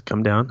those guys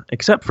come down.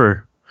 Except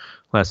for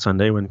last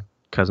Sunday when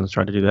Cousins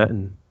tried to do that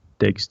and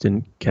Diggs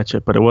didn't catch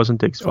it, but it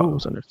wasn't Diggs'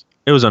 fault.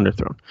 It was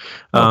underthrown.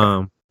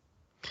 Okay.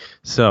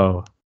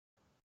 So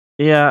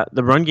yeah,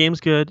 the run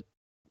game's good,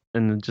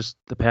 and just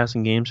the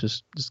passing game's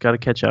just got to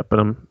catch up. But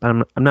I'm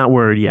not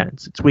worried yet.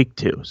 It's week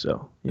 2,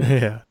 so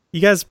yeah. You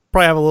guys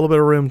probably have a little bit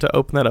of room to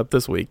open that up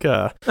this week.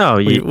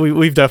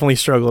 We've definitely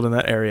struggled in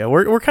that area.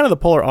 We're kind of the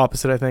polar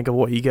opposite, I think, of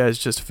what you guys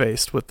just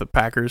faced with the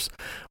Packers.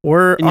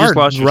 Our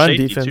run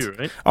defense,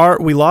 too,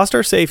 right? We lost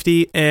our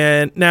safety,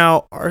 and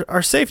now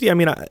our safety. I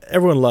mean,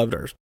 everyone loved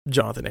our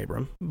Jonathan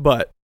Abram,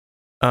 but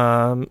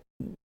how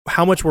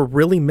much we're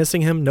really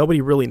missing him, nobody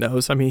really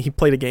knows. I mean, he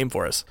played a game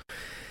for us.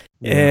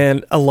 Yeah.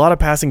 And a lot of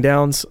passing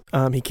downs.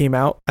 He came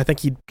out. I think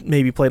he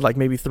maybe played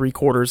maybe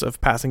 3/4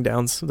 of passing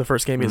downs the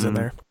first game he was in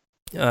there.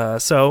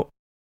 So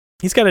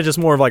he's kind of just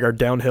more of our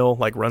downhill,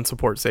 run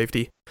support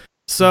safety.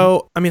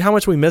 So, I mean, how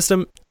much we missed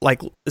him,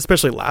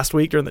 especially last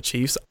week during the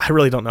Chiefs, I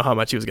really don't know how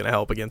much he was going to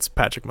help against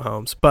Patrick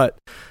Mahomes. But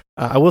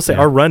I will say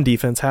our run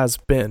defense has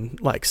been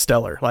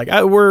stellar.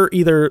 We're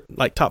either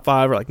top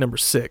 5 or number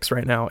 6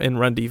 right now in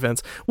run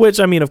defense, which,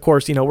 I mean, of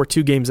course, we're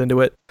 2 games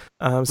into it.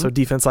 So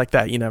defense like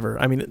that,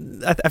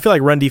 I feel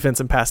like run defense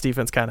and pass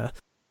defense kind of,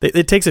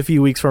 it takes a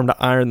few weeks for them to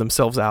iron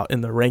themselves out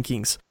in the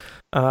rankings.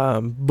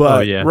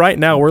 But right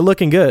now we're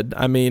looking good.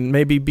 I mean,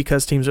 maybe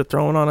because teams are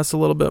throwing on us a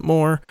little bit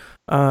more.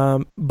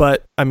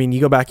 But I mean, you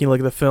go back and you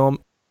look at the film,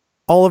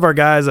 all of our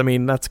guys, I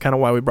mean, that's kind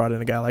of why we brought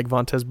in a guy like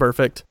Vontaze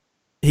Burfict.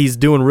 He's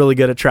doing really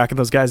good at tracking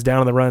those guys down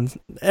on the run.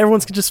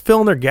 Everyone's just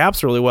filling their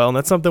gaps really well. And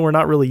that's something we're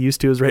not really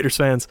used to as Raiders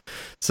fans.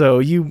 So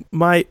you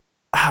might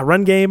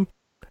run game.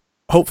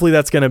 Hopefully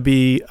that's going to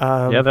be,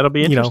 that'll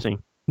be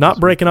interesting. Not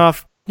breaking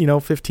off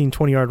 15,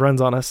 20-yard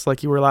runs on us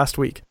like you were last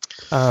week.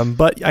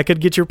 But I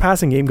could get your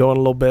passing game going a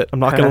little bit. I'm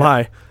not going to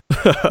lie.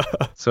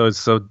 So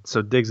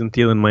Diggs and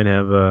Thielen might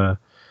have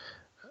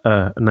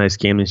a nice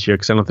game this year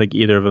because I don't think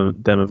either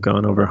of them have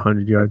gone over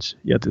 100 yards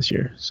yet this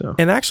year. So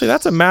and actually,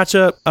 that's a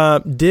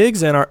matchup.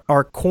 Diggs and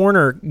our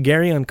corner,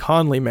 Garyon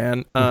Conley,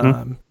 man.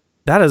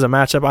 That is a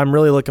matchup I'm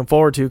really looking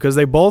forward to because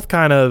they both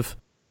kind of,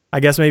 I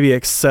guess, maybe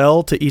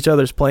excel to each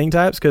other's playing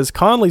types because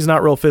Conley's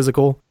not real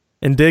physical.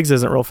 And Diggs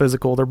isn't real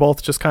physical. They're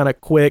both just kind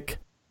of quick,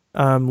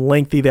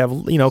 lengthy. They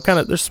have,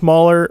 they're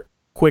smaller,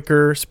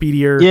 quicker,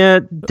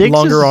 speedier, Diggs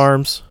longer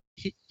arms.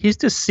 He's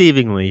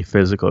deceivingly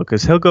physical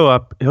because he'll go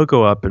up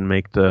and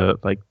make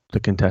the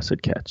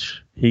contested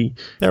catch.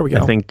 There we go.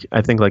 I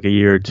think a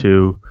year or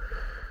 2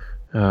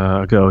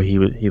 ago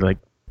him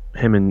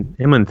and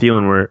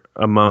Thielen were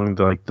among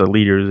the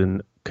leaders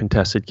in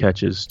contested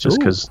catches just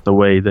because the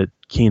way that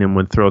Keenum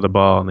would throw the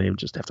ball and they would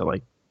just have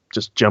to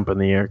just jump in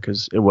the air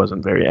because it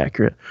wasn't very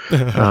accurate.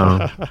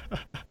 But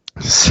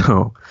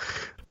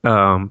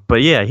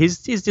yeah, he's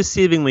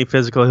deceivingly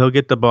physical. He'll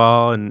get the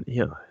ball and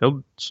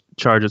he'll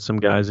charge at some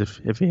guys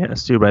if he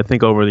has to. But I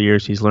think over the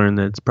years he's learned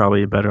that it's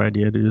probably a better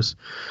idea to just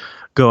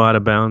go out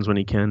of bounds when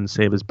he can and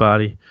save his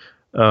body.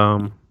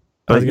 But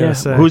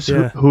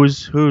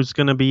who's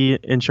going to be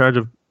in charge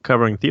of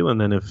covering Thielen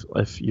then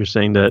if you're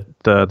saying that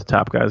the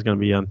top guy is going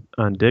to be on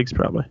Diggs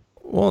probably?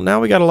 Well, now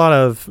we got a lot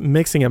of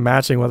mixing and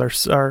matching with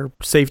our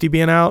safety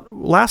being out.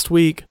 Last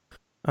week,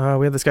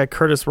 we had this guy,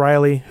 Curtis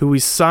Riley, who we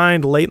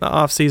signed late in the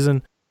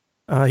offseason.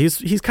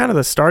 He's kind of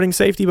the starting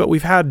safety, but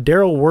we've had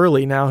Daryl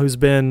Worley now who's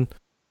been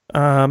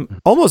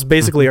almost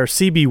basically our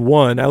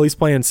CB1, at least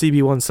playing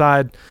CB1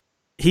 side.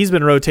 He's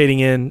been rotating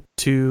in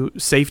to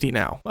safety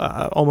now,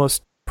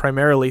 almost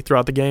primarily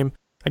throughout the game.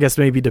 I guess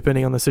maybe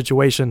depending on the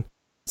situation.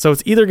 So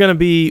it's either going to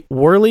be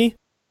Worley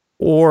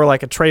or a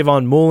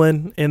Trayvon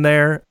Mullen in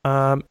there.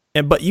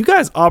 But you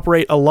guys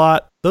operate a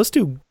lot. Those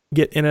two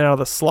get in and out of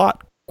the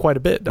slot quite a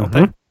bit, don't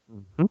they?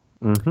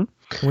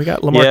 We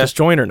got LaMarcus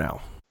Joyner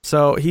now.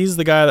 So he's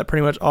the guy that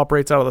pretty much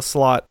operates out of the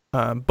slot,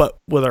 but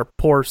with our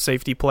poor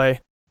safety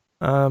play.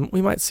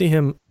 We might see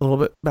him a little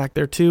bit back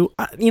there too.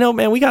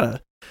 Man, we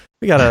got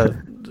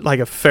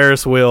a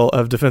Ferris wheel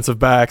of defensive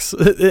backs.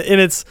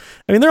 And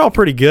they're all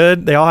pretty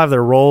good. They all have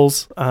their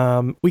roles.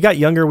 We got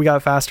younger, we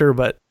got faster,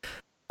 but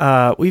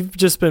we've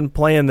just been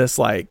playing this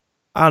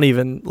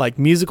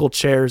musical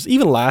chairs.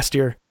 Even last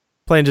year,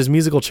 playing just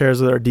musical chairs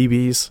with our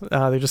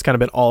DBs. They've just kind of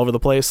been all over the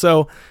place.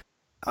 So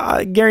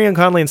Garyon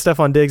Conley and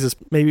Stephon Diggs is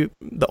maybe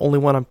the only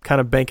one I'm kind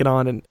of banking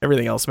on, and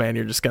everything else, man,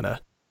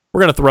 we're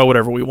gonna throw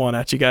whatever we want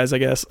at you guys, I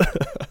guess.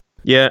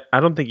 Yeah, I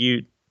don't think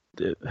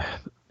the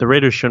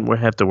Raiders shouldn't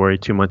have to worry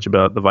too much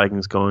about the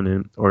Vikings going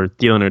in or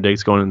Thielen or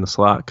Diggs going in the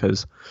slot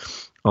because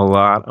a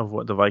lot of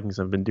what the Vikings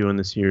have been doing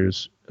this year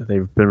is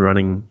they've been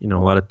running, a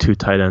lot of 2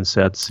 tight end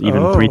sets,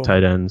 even 3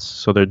 tight ends.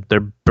 So they're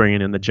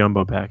bringing in the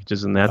jumbo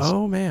packages, and that's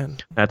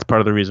part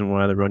of the reason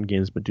why the run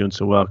game's been doing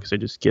so well because they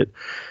just get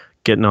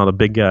getting all the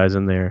big guys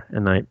in there.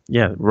 And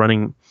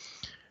running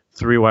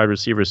 3 wide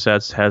receiver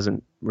sets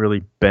hasn't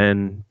really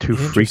been too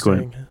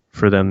frequent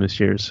for them this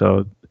year.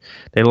 So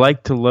they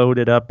like to load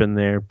it up in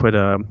there, put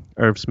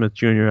Irv Smith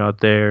Jr. out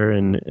there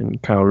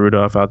and Kyle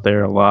Rudolph out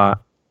there a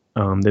lot.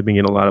 They've been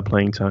getting a lot of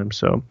playing time.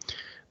 So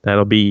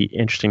that'll be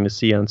interesting to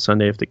see on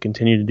Sunday if they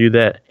continue to do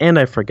that. And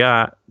I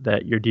forgot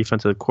that your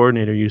defensive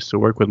coordinator used to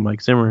work with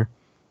Mike Zimmer.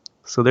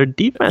 So their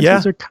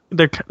defenses are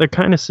they're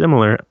kind of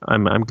similar.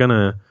 I'm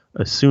gonna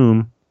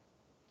assume.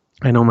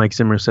 I know Mike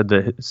Zimmer said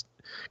that it's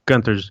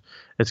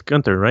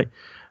Gunther, right?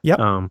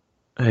 Yep.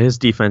 His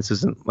defense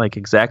isn't like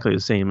exactly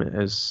the same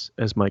as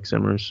Mike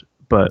Zimmer's,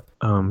 but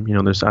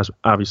there's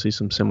obviously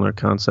some similar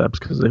concepts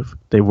because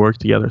they've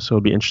worked together. So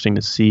it'll be interesting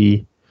to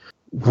see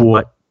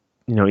what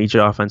each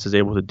offense is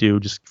able to do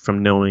just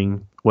from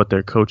knowing what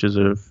their coaches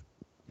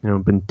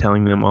have been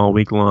telling them all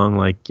week long,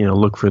 like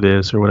look for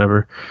this or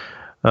whatever.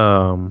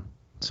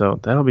 So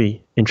that'll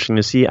be interesting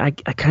to see. I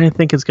kind of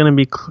think it's going to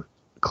be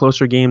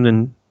closer game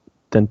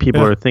than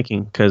people are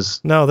thinking.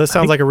 Because this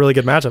sounds like a really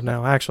good matchup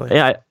now, actually.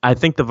 Yeah, I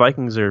think the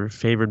Vikings are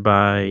favored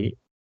by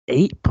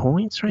 8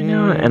 points right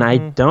now, and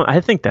I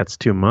think that's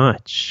too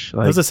much.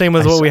 Like, it was the same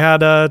as what we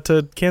had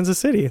to Kansas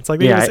City. It's like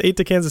they gave us 8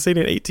 to Kansas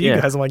City and 8 to you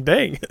guys. I'm like,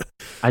 dang.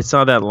 I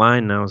saw that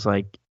line and I was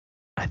like,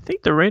 I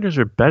think the Raiders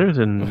are better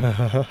than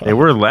they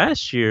were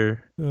last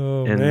year.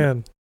 Oh,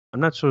 man. I'm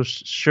not so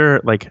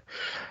sure. Like,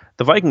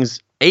 the Vikings,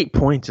 8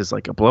 points is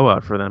like a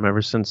blowout for them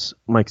ever since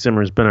Mike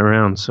Zimmer's been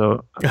around.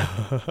 So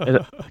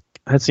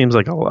that seems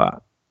like a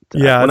lot.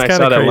 Yeah, when I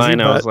saw that line,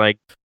 I was like,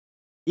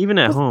 even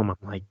at home, I'm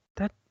like,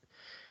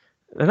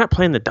 they're not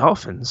playing the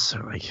Dolphins.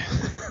 Like,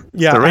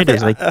 yeah, the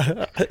Raiders.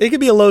 It could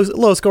be a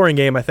low scoring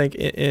game, I think,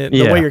 in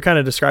the way you're kind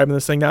of describing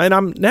this thing now. And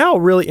I'm now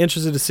really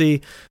interested to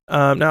see,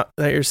 now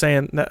that you're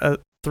saying that a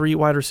 3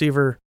 wide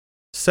receiver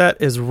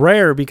set is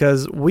rare,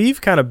 because we've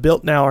kind of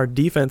built now our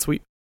defense.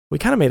 We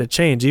kind of made a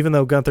change, even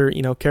though Gunther,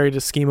 carried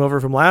his scheme over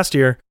from last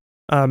year.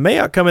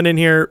 Mayock coming in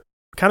here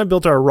kind of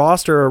built our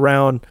roster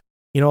around,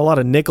 a lot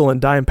of nickel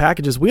and dime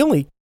packages. We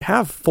only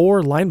have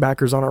 4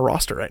 linebackers on our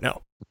roster right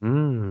now.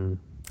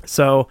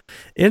 So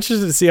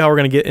interested to see how we're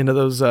going to get into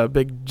those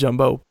big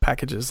jumbo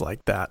packages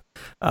like that.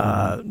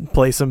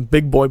 Play some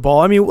big boy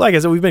ball. I mean, like I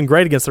said, we've been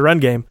great against the run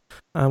game.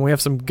 We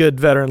have some good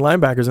veteran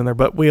linebackers in there,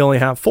 but we only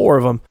have 4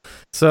 of them.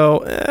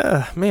 So,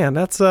 man,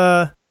 that's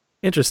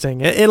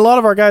interesting. And a lot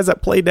of our guys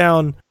that play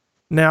down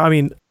now, I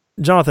mean,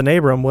 Jonathan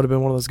Abram would have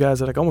been one of those guys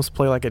that I almost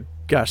play like a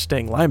gosh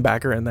dang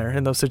linebacker in there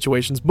in those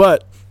situations.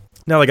 But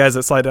now the guys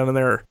that slide down in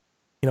there are,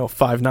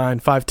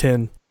 5'9",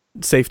 5'10",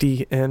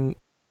 safety, and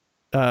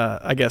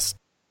I guess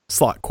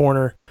slot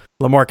corner,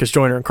 LaMarcus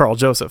Joyner and Carl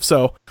Joseph.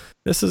 So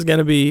this is going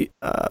to be,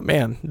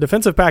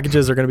 defensive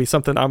packages are going to be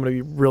something I'm going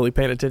to be really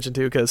paying attention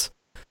to, because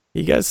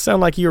you guys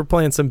sound like you were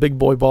playing some big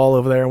boy ball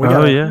over there,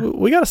 and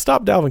we got to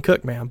stop Dalvin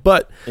Cook, man.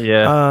 But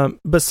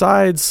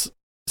besides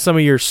some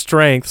of your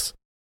strengths,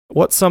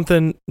 what's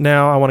something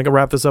now I want to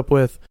wrap this up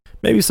with?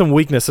 Maybe some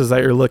weaknesses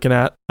that you're looking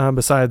at,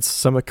 besides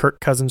some of Kirk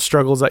Cousins'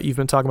 struggles that you've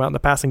been talking about in the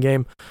passing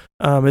game.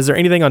 Is there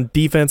anything on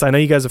defense? I know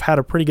you guys have had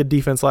a pretty good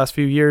defense last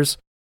few years.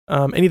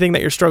 Anything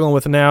that you're struggling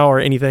with now, or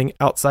anything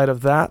outside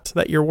of that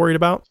you're worried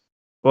about?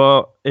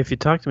 Well, if you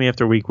talked to me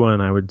after week 1,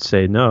 I would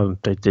say no.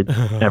 They did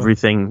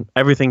everything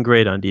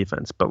great on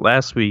defense. But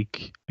last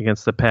week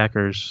against the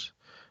Packers,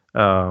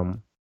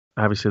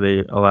 obviously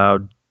they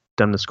allowed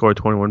them to score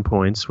 21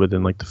 points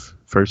within like the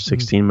first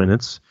 16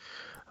 minutes.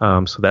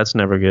 So that's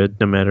never good,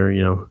 no matter,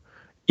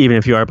 even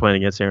if you are playing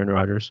against Aaron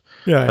Rodgers.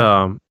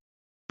 Yeah.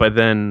 But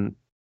then,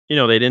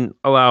 they didn't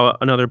allow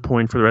another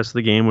point for the rest of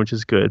the game, which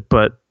is good.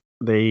 But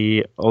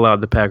they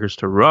allowed the Packers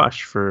to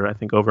rush for, I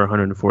think, over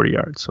 140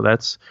 yards. So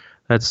that's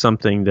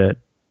something that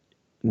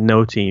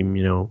no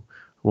team,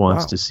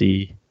 wants to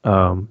see.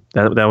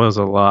 That was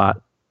a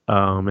lot.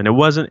 And it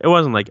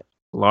wasn't like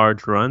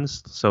large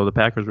runs. So the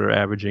Packers were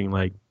averaging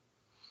like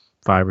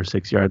 5 or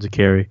 6 yards a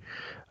carry.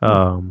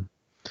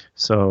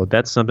 So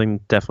that's something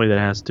definitely that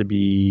has to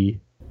be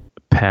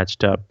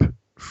patched up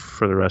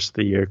for the rest of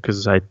the year.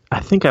 Because I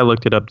think I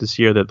looked it up this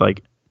year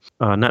that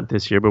not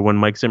this year, but when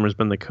Mike Zimmer's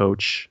been the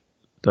coach,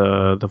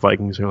 the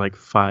Vikings are like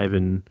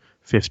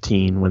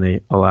 5-15 when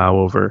they allow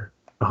over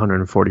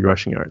 140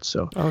 rushing yards.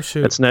 So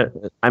that's not.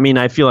 I mean,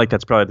 I feel like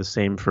that's probably the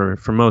same for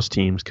most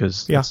teams,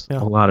 because it's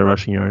a lot of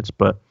rushing yards,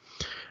 but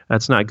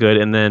that's not good.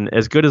 And then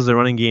as good as the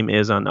running game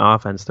is on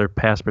offense, their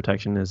pass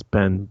protection has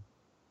been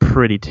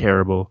pretty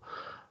terrible,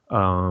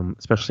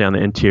 especially on the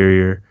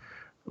interior.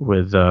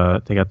 With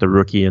they got the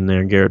rookie in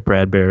there, Garrett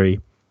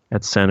Bradbury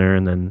at center,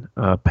 and then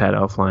Pat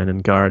Elflein in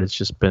guard. It's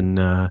just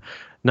been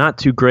not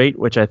too great,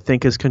 which I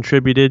think has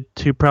contributed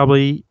to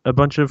probably a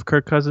bunch of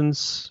Kirk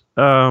Cousins'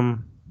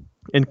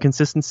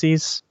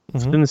 inconsistencies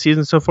in the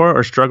season so far,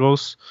 or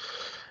struggles,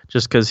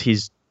 just because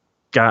he's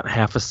got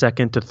half a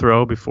second to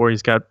throw before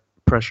he's got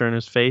pressure in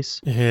his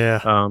face. Yeah.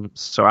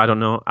 So I don't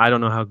know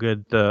how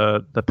good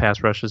the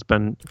pass rush has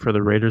been for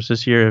the Raiders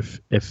this year,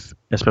 if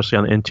especially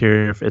on the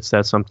interior, if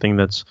that's something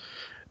that's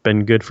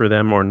been good for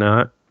them or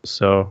not.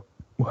 So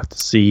we'll have to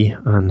see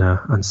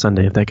on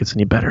Sunday if that gets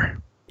any better.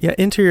 Yeah,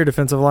 interior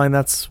defensive line.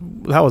 That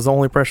was the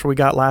only pressure we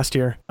got last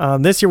year.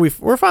 This year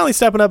we're finally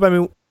stepping up. I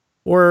mean,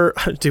 we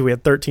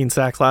had 13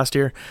 sacks last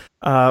year.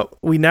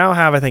 We now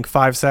have, I think,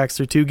 5 sacks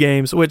through 2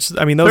 games, which,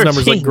 I mean, those 13.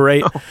 numbers look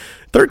great. Oh.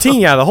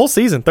 13, yeah, the whole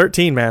season,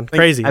 13, man,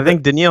 crazy. I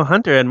think Danielle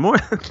Hunter had more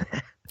than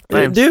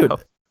that. Dude,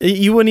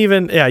 you wouldn't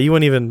even.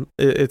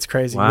 It's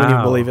crazy. Wow. You wouldn't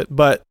even believe it.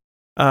 But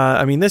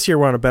I mean, this year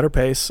we're on a better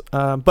pace.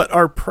 But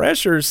our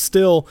pressure's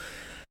still,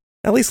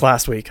 at least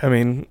last week. I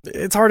mean,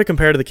 it's hard to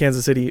compare to the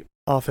Kansas City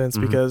offense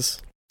because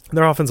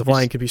their offensive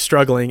line could be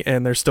struggling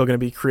and they're still going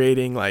to be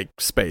creating like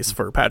space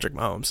for Patrick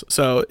Mahomes.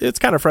 So it's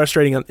kind of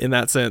frustrating in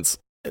that sense.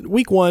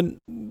 Week 1,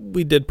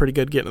 we did pretty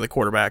good getting to the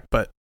quarterback,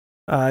 but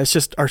it's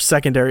just our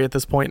secondary at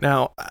this point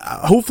now.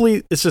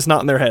 Hopefully, it's just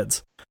not in their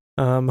heads.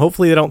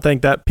 Hopefully, they don't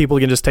think that people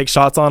can just take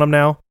shots on them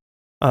now,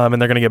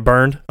 and they're going to get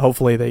burned.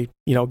 Hopefully, they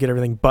get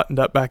everything buttoned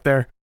up back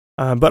there.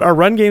 But our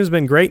run game's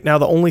been great. Now,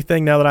 the only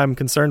thing now that I'm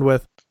concerned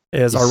with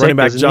is our running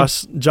back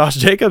Josh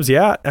Jacobs.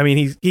 Yeah, I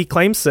mean he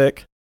claims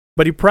sick,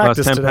 but he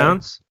practiced lost 10 today.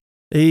 pounds?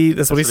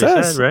 That's what he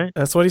says. Said, right?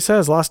 That's what he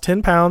says. Lost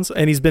 10 pounds,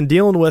 and he's been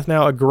dealing with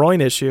now a groin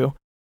issue,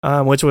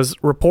 which was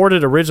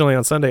reported originally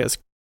on Sunday as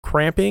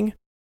cramping,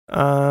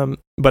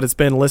 but it's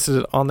been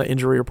listed on the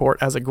injury report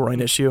as a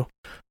groin issue.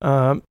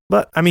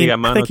 But I mean, he got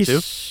mono I think too?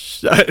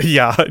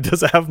 Yeah,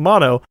 does it have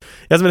mono? He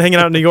hasn't been hanging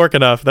out in New York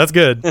enough. That's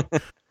good.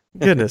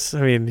 Goodness,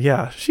 I mean,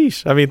 yeah,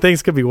 sheesh. I mean,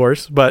 things could be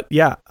worse, but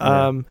yeah.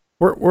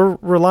 We're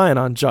relying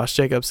on Josh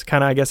Jacobs,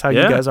 kind of, I guess, how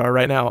you guys are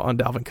right now on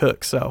Dalvin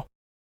Cook. So,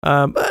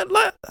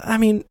 but I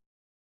mean,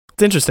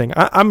 it's interesting.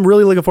 I'm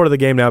really looking forward to the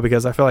game now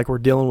because I feel like we're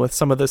dealing with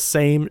some of the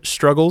same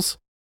struggles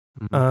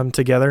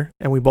together,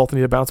 and we both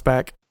need to bounce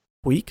back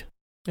week.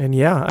 And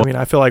yeah, I mean,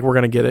 I feel like we're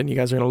going to get it and you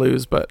guys are going to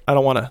lose, but I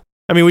don't want to.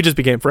 I mean, we just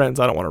became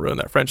friends. I don't want to ruin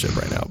that friendship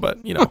right now, but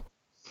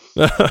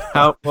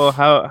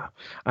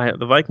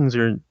the Vikings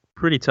are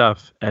pretty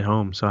tough at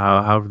home. So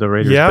how have the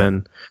Raiders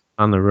been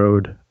on the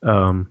road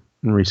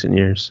in recent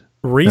years?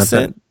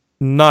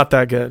 Not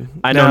that good.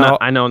 I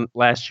know.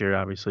 Last year,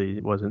 obviously,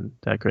 it wasn't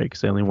that great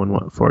because they only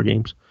won 4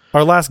 games.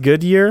 Our last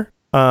good year,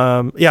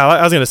 I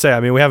was going to say. I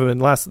mean, we haven't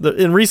been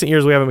in recent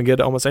years. We haven't been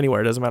good almost anywhere.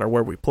 It doesn't matter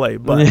where we play.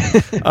 But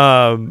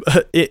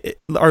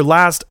our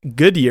last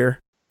good year,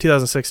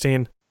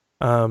 2016,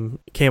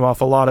 came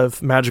off a lot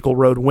of magical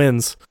road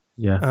wins.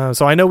 Yeah.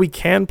 So I know we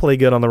can play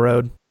good on the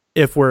road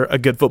if we're a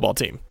good football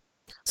team.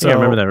 So I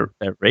remember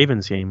that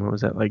Ravens game. What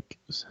was that, like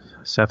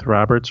Seth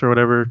Roberts or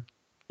whatever?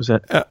 Was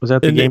that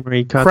the game where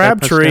he caught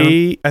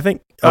Crabtree? That I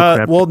think.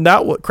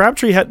 Crabtree.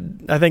 Crabtree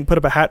had, I think, put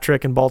up a hat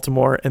trick in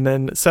Baltimore, and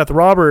then Seth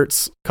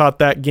Roberts caught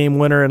that game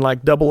winner in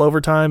like double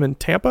overtime in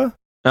Tampa.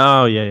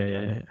 Oh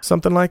yeah.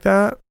 Something like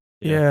that.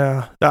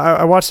 Yeah.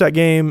 I watched that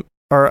game,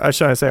 or I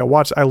should say,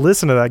 I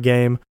listened to that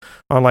game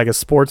on like a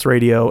sports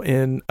radio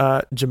in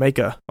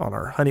Jamaica on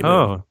our honeymoon.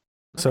 Oh.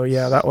 So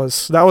yeah, that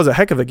was a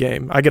heck of a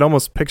game. I could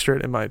almost picture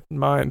it in my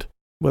mind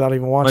without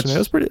even watching it. It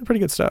was pretty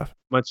good stuff.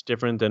 Much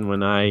different than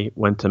when I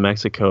went to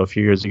Mexico a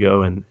few years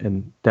ago,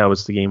 and that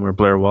was the game where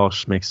Blair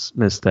Walsh missed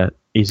that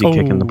easy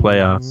kick in the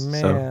playoffs.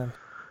 Man.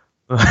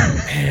 So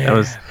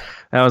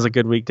that was a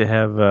good week to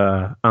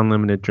have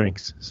unlimited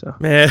drinks. So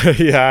man,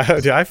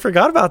 yeah, I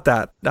forgot about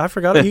that.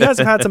 You guys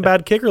have had some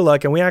bad kicker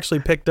luck, and we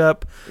actually picked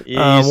up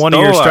one of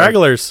your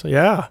stragglers.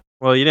 Yeah.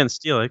 Well, you didn't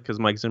steal it because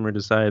Mike Zimmer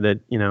decided that,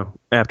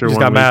 after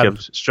 1 week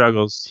of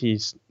struggles,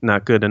 he's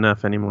not good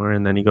enough anymore.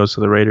 And then he goes to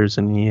the Raiders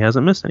and he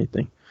hasn't missed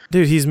anything.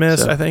 Dude, he's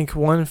missed, I think,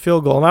 1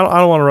 field goal. And I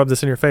don't want to rub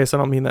this in your face. I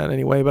don't mean that in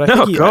any way. But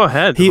I think go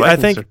ahead. I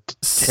think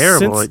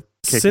terrible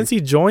since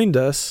he joined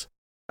us,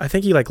 I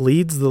think he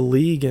leads the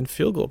league in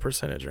field goal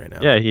percentage right now.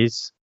 Yeah, he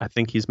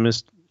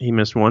missed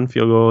 1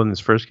 field goal in his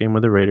first game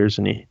with the Raiders,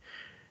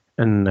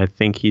 and I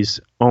think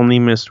he's only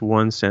missed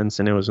 1 since,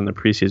 and it was in the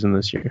preseason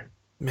this year.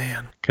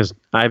 Man, because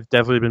I've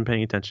definitely been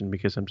paying attention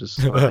because I'm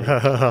just. Who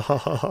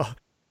are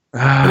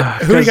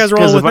you guys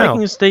rolling with now?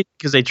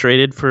 Because they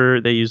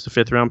used the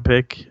 5th round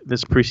pick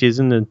this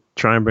preseason to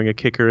try and bring a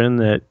kicker in,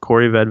 that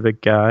Corey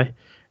Vedvik guy,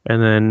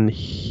 and then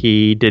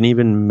he didn't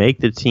even make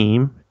the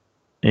team,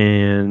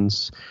 and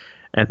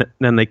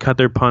then they cut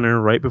their punter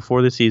right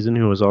before the season,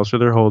 who was also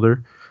their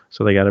holder,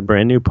 so they got a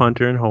brand new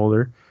punter and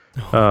holder,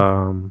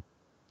 and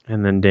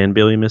then Dan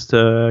Bailey missed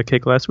a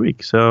kick last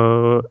week,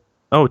 so.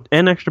 Oh,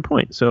 and extra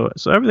point. So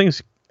everything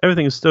is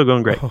still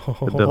going great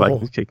with the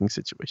Vikings kicking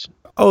situation.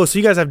 Oh, so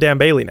you guys have Dan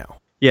Bailey now?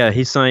 Yeah,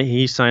 he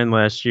signed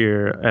last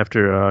year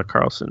after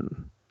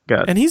Carlson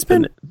got. And he's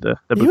been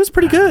he was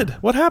pretty good.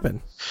 What happened?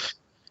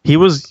 He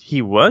was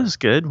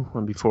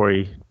good before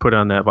he put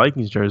on that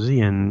Vikings jersey.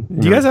 And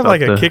do you guys have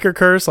like a kicker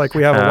curse, like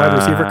we have a wide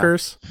receiver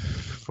curse?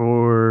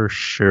 For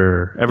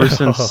sure. Ever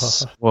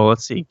since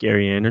let's see,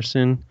 Gary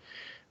Anderson,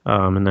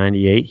 in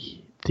 '98.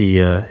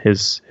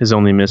 His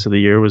only miss of the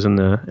year was in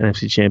the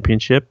NFC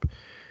Championship,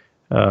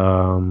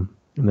 and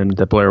then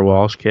the Blair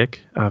Walsh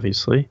kick,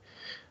 obviously,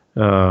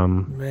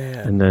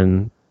 and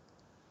then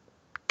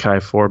Kai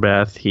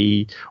Forbath,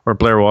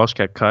 Blair Walsh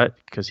got cut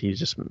because he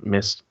just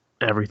missed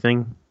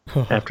everything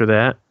after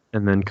that,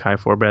 and then Kai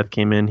Forbath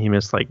came in, he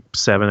missed like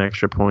 7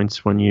 extra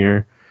points 1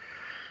 year,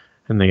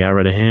 Then they got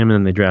rid of him, and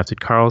then they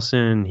drafted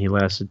Carlson. He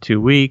lasted 2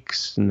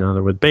 weeks, and now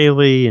they're with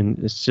Bailey,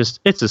 and it's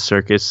a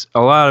circus.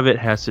 A lot of it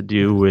has to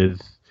do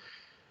with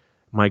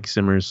Mike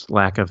Zimmer's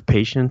lack of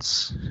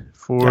patience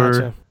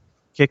for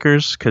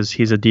kickers, because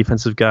he's a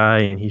defensive guy,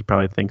 and he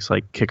probably thinks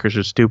like kickers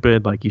are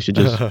stupid. Like, you should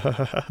just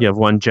you have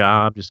one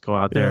job, just go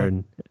out there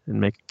and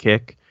make a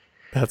kick.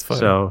 That's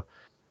funny. So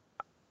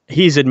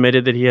he's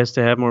admitted that he has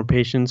to have more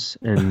patience,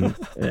 and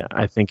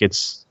I think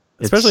it's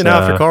especially now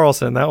after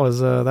Carlson. That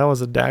was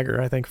a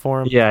dagger, I think,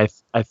 for him. Yeah,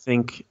 I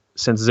think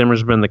since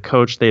Zimmer's been the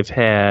coach, they've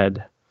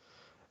had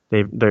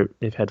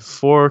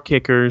 4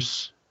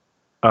 kickers,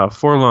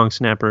 4 long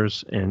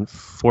snappers, and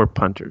 4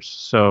 punters.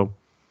 So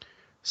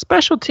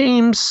special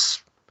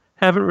teams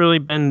haven't really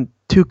been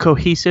too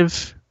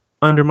cohesive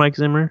under Mike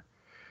Zimmer.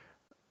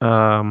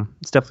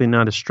 It's definitely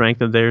not a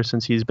strength of theirs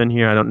since he's been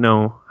here. I don't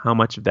know how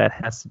much of that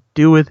has to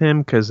do with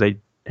him, because they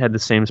had the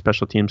same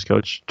special teams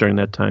coach during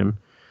that time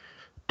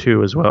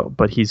too as well.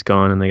 But he's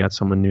gone, and they got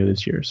someone new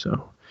this year.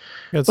 So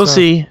we'll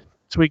see.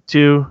 It's week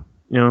 2,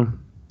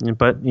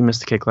 but he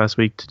missed the kick last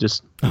week to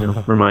just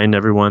remind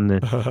everyone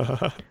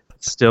that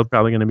it's still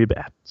probably going to be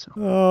bad. So.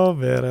 Oh,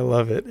 man, I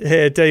love it.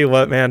 Hey, I tell you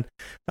what, man.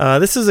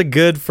 This is a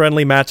good,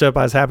 friendly matchup.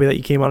 I was happy that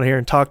you came on here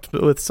and talked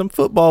with some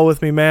football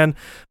with me, man.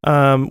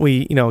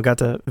 We, got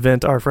to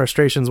vent our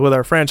frustrations with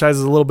our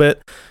franchises a little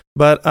bit.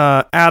 But,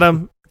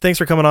 Adam, thanks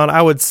for coming on.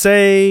 I would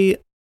say,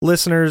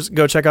 listeners,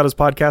 go check out his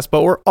podcast.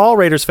 But we're all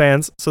Raiders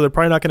fans, so they're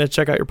probably not going to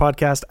check out your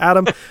podcast.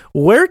 Adam,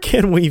 where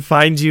can we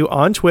find you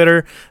on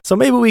Twitter? So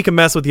maybe we can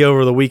mess with you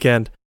over the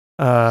weekend,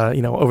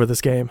 over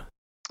this game.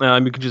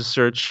 You can just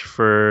search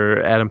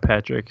for Adam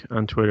Patrick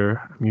on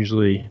Twitter. I'm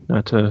usually,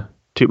 not to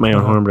toot my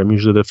own horn, but I'm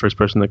usually the first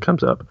person that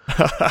comes up.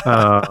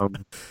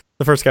 The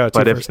first guy with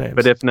 2 first names.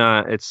 But if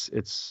not,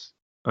 it's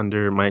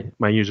under my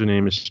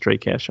username is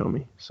Straight Cash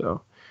Homie.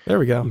 So there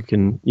we go.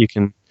 You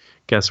can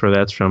guess where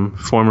that's from.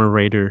 Former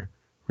Raider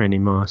Randy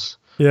Moss.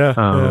 Yeah.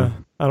 I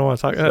don't want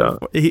to talk. So.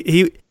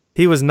 He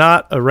was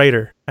not a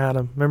Raider,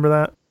 Adam. Remember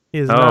that? He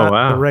is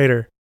not a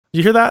Raider. Did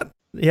you hear that?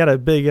 He had a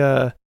big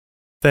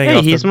thing.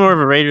 Hey, he's more of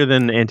a Raider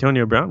than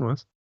Antonio Brown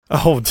was.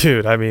 Oh,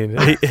 dude. I mean,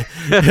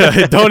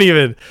 don't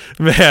even,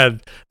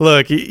 man.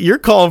 Look, you're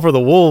calling for the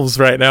Wolves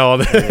right now.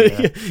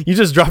 Yeah. You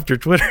just dropped your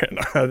Twitter.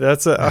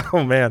 That's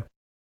oh man.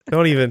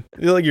 Don't even.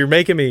 You're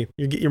making me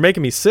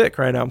sick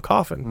right now. I'm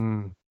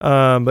coughing.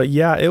 But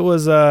yeah, it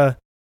was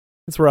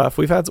it's rough.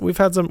 We've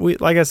had some.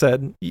 Like I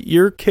said,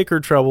 your kicker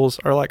troubles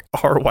are like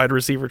our wide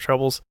receiver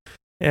troubles,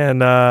 and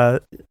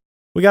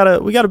we got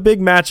a big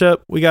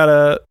matchup. We got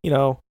to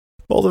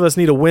both of us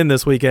need a win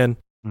this weekend.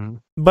 Mm-hmm.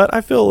 But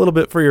I feel a little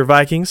bit for your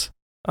Vikings.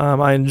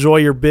 I enjoy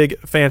your big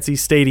fancy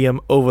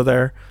stadium over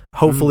there.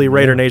 Hopefully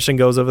Raider Nation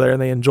goes over there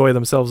and they enjoy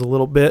themselves a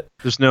little bit.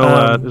 There's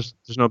no there's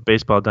no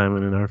baseball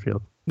diamond in our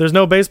field. There's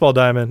no baseball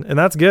diamond, and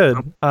that's good.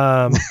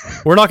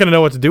 We're not going to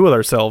know what to do with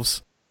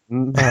ourselves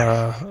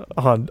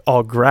on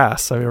all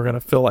grass. I mean, we're going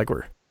to feel like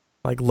we're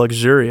like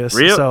luxurious.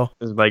 It's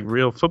like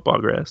real football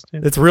grass.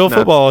 Dude. It's real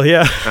football,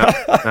 yeah.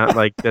 not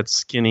like that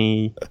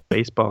skinny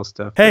baseball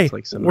stuff. Hey,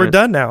 we're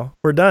done now.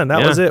 We're done.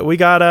 That was it. We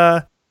got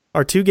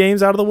our 2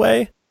 games out of the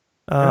way.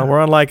 We're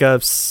on like a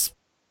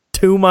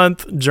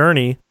 2-month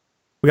journey.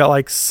 We got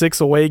like 6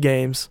 away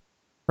games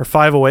or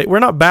 5 away. We're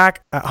not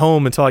back at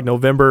home until like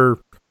November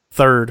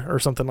 3rd or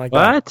something like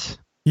that. What?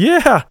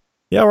 Yeah.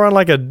 Yeah, we're on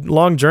like a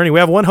long journey. We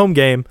have 1 home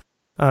game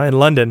in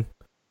London.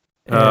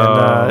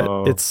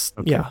 And it's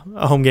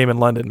a home game in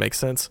London makes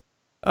sense.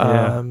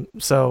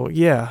 So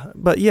yeah,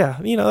 but yeah,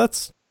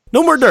 that's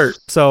no more dirt.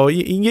 So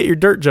you can get your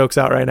dirt jokes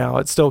out right now.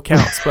 It still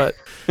counts, but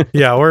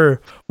yeah, we're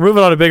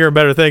moving on to bigger and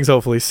better things.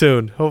 Hopefully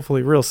soon.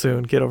 Hopefully real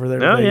soon. Get over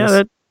there. Oh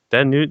yeah,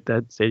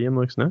 that stadium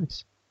looks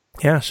nice.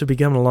 Yeah, should be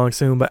coming along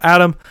soon. But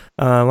Adam,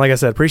 like I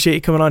said, appreciate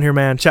you coming on here,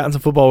 man. Chatting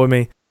some football with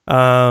me.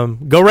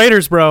 Go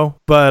Raiders, bro.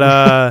 But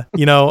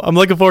I'm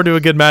looking forward to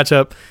a good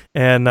matchup,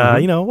 and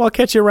I'll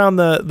catch you around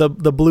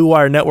the Blue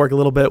Wire Network a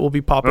little bit. We'll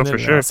be popping in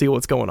and see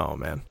what's going on,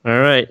 man. All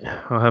right,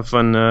 I'll have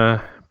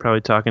fun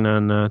probably talking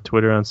on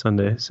Twitter on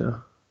Sunday. So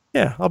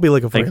yeah, I'll be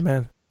looking for you,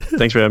 man.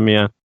 Thanks for having me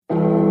on.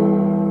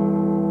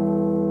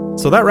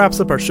 So that wraps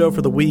up our show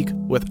for the week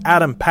with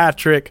Adam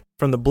Patrick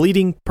from the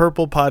Bleeding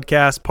Purple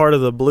podcast, part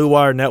of the Blue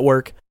Wire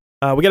Network.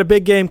 We got a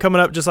big game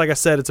coming up. Just like I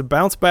said, it's a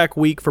bounce back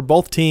week for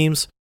both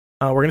teams.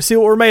 We're going to see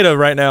what we're made of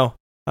right now.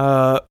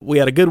 We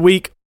had a good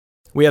week.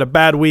 We had a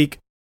bad week.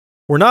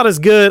 We're not as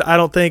good, I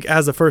don't think,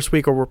 as the first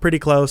week, or we're pretty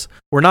close.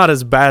 We're not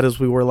as bad as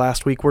we were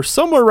last week. We're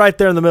somewhere right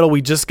there in the middle.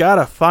 We just got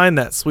to find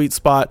that sweet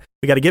spot.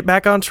 We got to get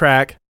back on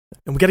track,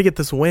 and we got to get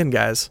this win,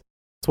 guys.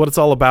 That's what it's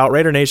all about.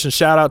 Raider Nation,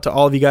 shout out to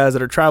all of you guys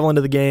that are traveling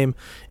to the game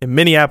in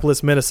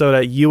Minneapolis,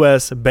 Minnesota,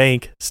 US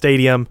Bank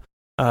Stadium,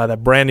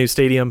 that brand new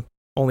stadium,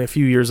 only a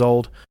few years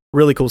old.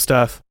 Really cool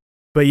stuff.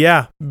 But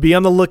yeah, be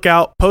on the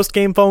lookout.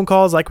 Post-game phone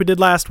calls like we did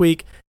last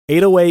week,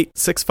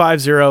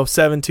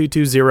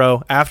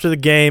 808-650-7220. After the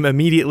game,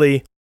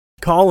 immediately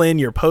call in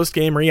your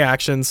post-game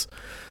reactions.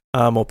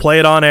 We'll play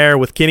it on air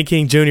with Kenny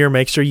King Jr.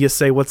 Make sure you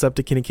say what's up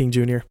to Kenny King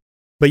Jr.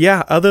 But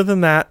yeah, other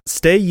than that,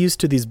 stay used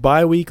to these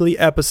bi-weekly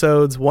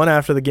episodes, one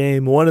after the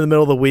game, one in the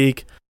middle of the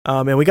week.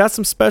 And we got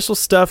some special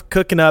stuff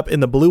cooking up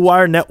in the Blue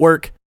Wire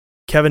Network.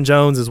 Kevin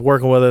Jones is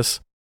working with us,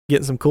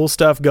 getting some cool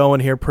stuff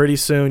going here pretty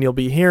soon. You'll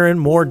be hearing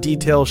more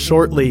details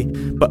shortly.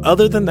 But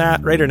other than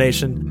that, Raider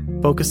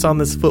Nation, focus on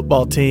this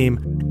football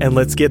team and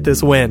let's get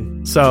this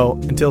win. So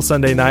until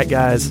Sunday night,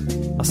 guys,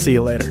 I'll see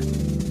you later.